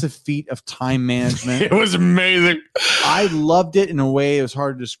impressive feat of time management. It was amazing. I loved it in a way it was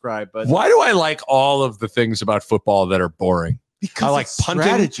hard to describe. But why do I like all of the things about football that are boring? Because I like punting.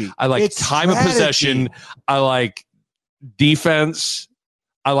 Strategy. I like time of possession. I like defense.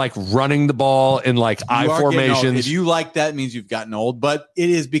 I like running the ball in like I formations. If you like that, it means you've gotten old. But it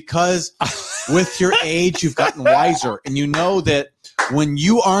is because with your age, you've gotten wiser. And you know that when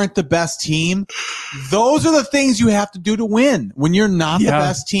you aren't the best team, those are the things you have to do to win. When you're not the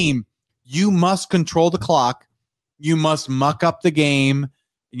best team, you must control the clock. You must muck up the game.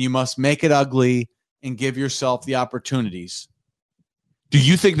 And you must make it ugly and give yourself the opportunities. Do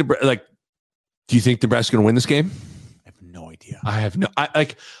you think Nebraska's going to win this game? No idea. I have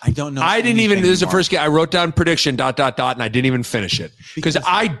I don't know. I didn't even. This is the first game I wrote down prediction ... and I didn't even finish it because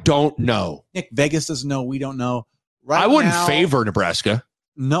I don't know. Nick, Vegas doesn't know. We don't know. I wouldn't favor Nebraska.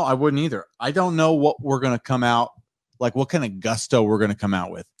 No, I wouldn't either. I don't know what we're going to come out like. What kind of gusto we're going to come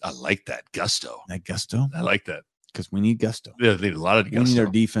out with? I like that gusto. That gusto. I like that because we need gusto. Yeah, they need a lot of gusto. We need our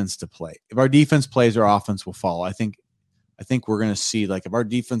defense to play. If our defense plays, our offense will follow. I think we're going to see, like, if our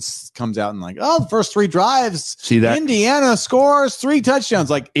defense comes out and like, the first 3 drives, see that Indiana scores 3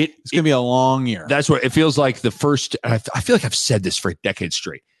 touchdowns. Like it's going to be a long year. That's what it feels like. The first, I feel like I've said this for a decade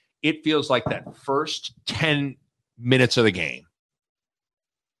straight. It feels like that first 10 minutes of the game,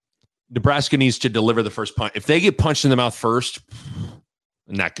 Nebraska needs to deliver the first punch. If they get punched in the mouth first,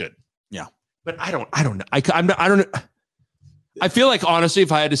 not good. Yeah. But I don't know. I don't know. I feel like, honestly,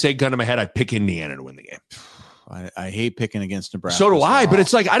 if I had to say gun to my head, I'd pick Indiana to win the game. I hate picking against Nebraska. So do I, but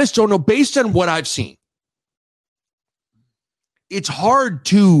it's like, I just don't know. Based on what I've seen, it's hard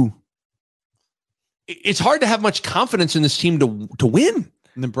to have much confidence in this team to win.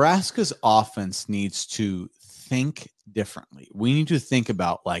 Nebraska's offense needs to think differently. We need to think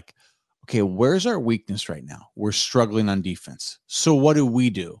about, like, okay, where's our weakness right now? We're struggling on defense. So what do we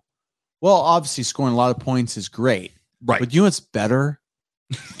do? Well, obviously scoring a lot of points is great. Right. But you know what's better?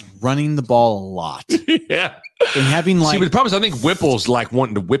 Running the ball a lot. Yeah. And having, like, see, but the problem is I think Whipple's like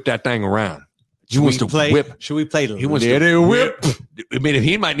wanting to whip that thing around. He wants to whip. Should we play? He wants to whip. I mean,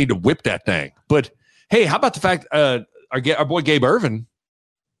 he might need to whip that thing. But hey, how about the fact our boy Gabe Ervin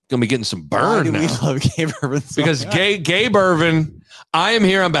gonna be getting some burn now? We love Gabe Ervin because Gabe Ervin. I am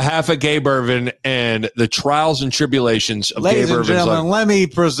here on behalf of Gabe Ervin and the trials and tribulations of Ladies Gabe Ervin's life. Ladies and gentlemen, let me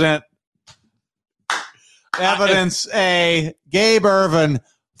present evidence. Gabe Ervin,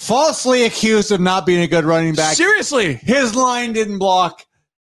 falsely accused of not being a good running back. Seriously. His line didn't block.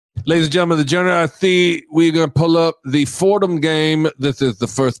 Ladies and gentlemen, the general, I think we're going to pull up the Fordham game. This is the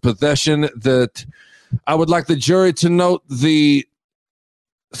first possession that I would like the jury to note the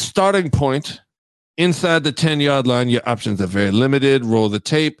starting point. Inside the 10-yard line, your options are very limited. Roll the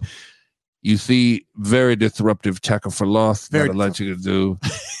tape. You see very disruptive tackle for loss. Very I'd like you to do.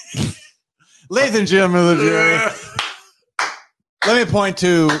 Ladies and gentlemen of the jury, let me point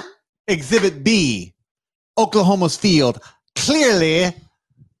to Exhibit B, Oklahoma's field. Clearly,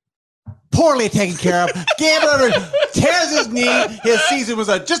 poorly taken care of. Gabe Ervin tears his knee. His season was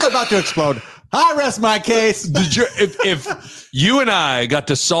just about to explode. I rest my case. If you and I got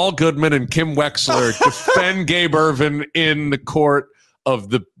to Saul Goodman and Kim Wexler defend Gabe Ervin in the court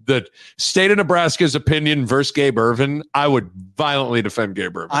of the the state of Nebraska's opinion versus Gabe Ervin, I would violently defend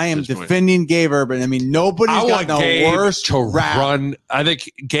Gabe Ervin. I am defending Gabe Ervin. I mean, nobody's got no worse to run. I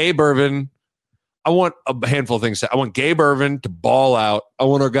think Gabe Ervin, I want a handful of things. I want Gabe Ervin to ball out. I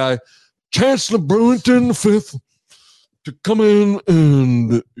want our guy, Chancellor Brewington V, to come in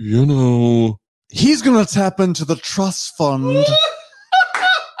and, he's going to tap into the trust fund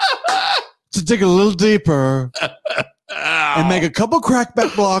to dig a little deeper and make a couple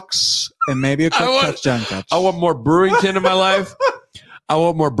crackback blocks and maybe a quick touchdown catch. I want more Brewington in my life.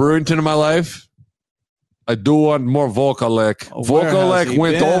 I do want more Vokalek. Vokalek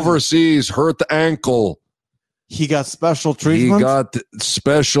went overseas, hurt the ankle. He got special treatment? He got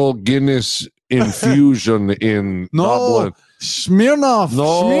special Guinness infusion in Dublin. Smirnoff.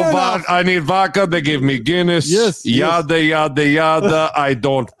 Smirnoff. I need vodka. They give me Guinness. Yes. Yada, yada, yada. I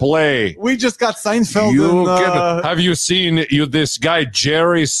don't play. We just got Seinfeld. Have you seen this guy,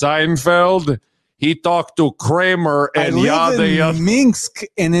 Jerry Seinfeld? He talked to Kramer and yada, yada. Minsk,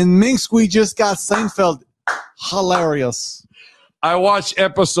 and in Minsk, we just got Seinfeld. Hilarious. I watch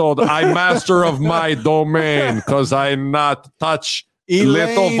episode. I'm master of my domain because I not touch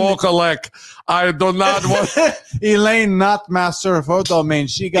little Vokalek. I do not want. Elaine, not master of her domain.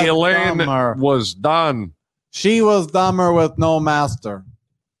 She got dumber. Was done. She was dumber with no master.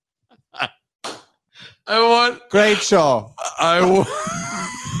 I want. Great show. I want.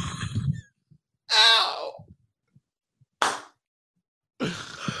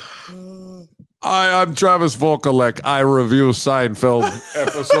 I'm Travis Vokalek. I review Seinfeld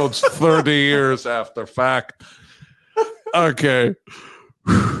episodes 30 years after fact. Okay.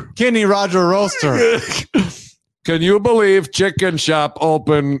 Kenny Roger Roaster. Can you believe chicken shop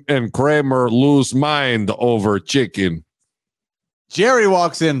open and Kramer lose mind over chicken? Jerry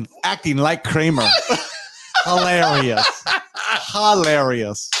walks in acting like Kramer. Hilarious.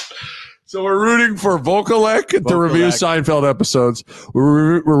 So we're rooting for Vokalek to review Seinfeld episodes.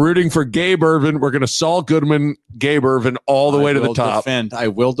 We're rooting for Gabe Ervin. We're going to Saul Goodman, Gabe Ervin all the way to the top. I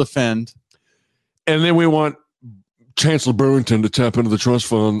will defend. And then we want Chancellor Brewington to tap into the trust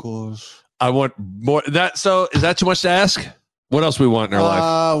fund. Of course. I want more. So is that too much to ask? What else we want in our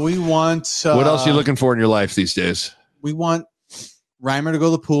life? We want. What else are you looking for in your life these days? We want Reimer to go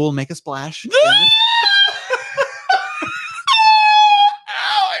to the pool, make a splash.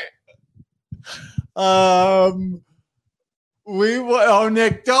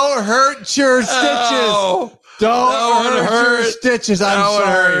 Nick, don't hurt your stitches. Don't hurt your stitches.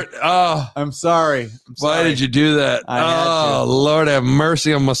 I'm sorry. Why did you do that? Lord have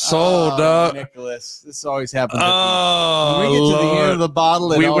mercy on my soul, dog. Nicholas, this always happens. When we get to the end of the bottle,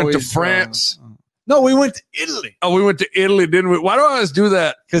 we went to France. No, we went to Italy. Oh, we went to Italy, didn't we? Why do I always do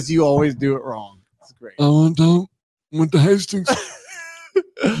that? Because you always do it wrong. It's great. I went to Hastings.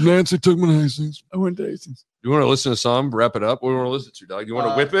 Nancy took me to Hastings. I went to Hastings. You want to listen to some? Wrap it up. What do you want to listen to, dog? You want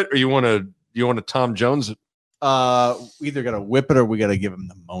to whip it, or you want to Tom Jones it? We either got to whip it or we got to give him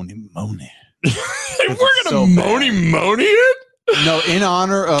the Moni. We're gonna Moni it. No, in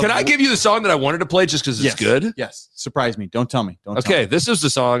honor of. Can I give you the song that I wanted to play just because it's good? Yes. Surprise me. Don't tell me. Okay, this is the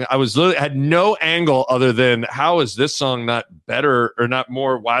song. I was had no angle other than how is this song not better or not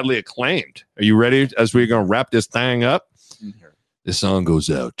more widely acclaimed? Are you ready? As we're gonna wrap this thing up. This song goes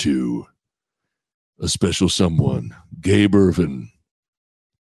out to a special someone, Gabe Ervin,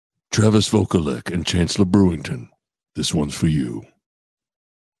 Travis Vokalek, and Chancellor Brewington. This one's for you.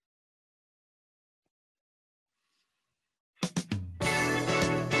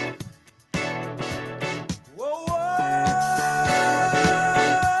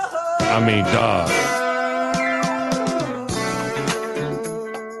 I mean, dog.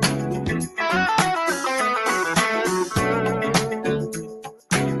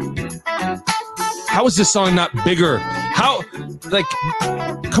 How is this song not bigger? How, like,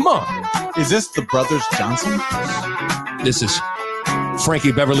 come on. Is this the Brothers Johnson? This is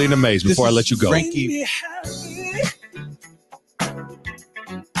Frankie Beverly and the Maze before I let you go. Frankie.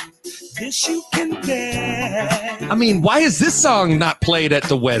 I mean, why is this song not played at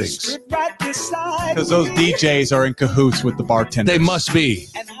the weddings? Because those DJs are in cahoots with the bartenders. They must be.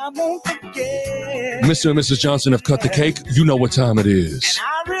 Mr. and Mrs. Johnson have cut the cake. You know what time it is.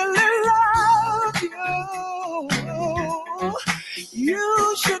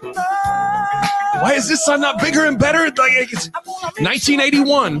 You should know. Why is this song not bigger and better? Like it's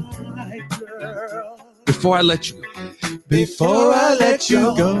 1981. Before I let you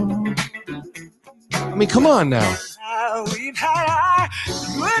go. I mean, come on now.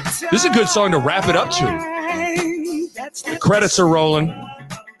 This is a good song to wrap it up to. The credits are rolling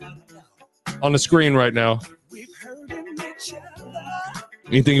on the screen right now.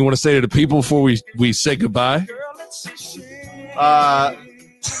 Anything you want to say to the people before we say goodbye? You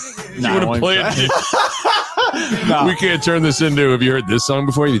want to play it? No. We can't turn this into. Have you heard this song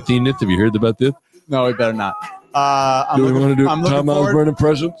before? Have you seen it? Have you heard about this? No, we better not. Do we want to do Tom Osborne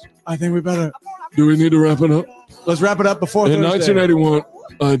impressions? I think we better. Do we need to wrap it up? Let's wrap it up before In Thursday. 1981,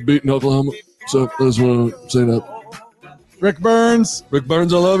 I'd beaten Oklahoma. So I just want to say that. Rick Burns, I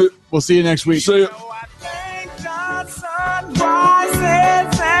love you. We'll see you next week. See ya.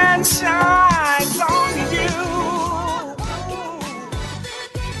 And shines on you.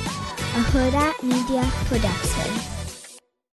 A Huda Media Production.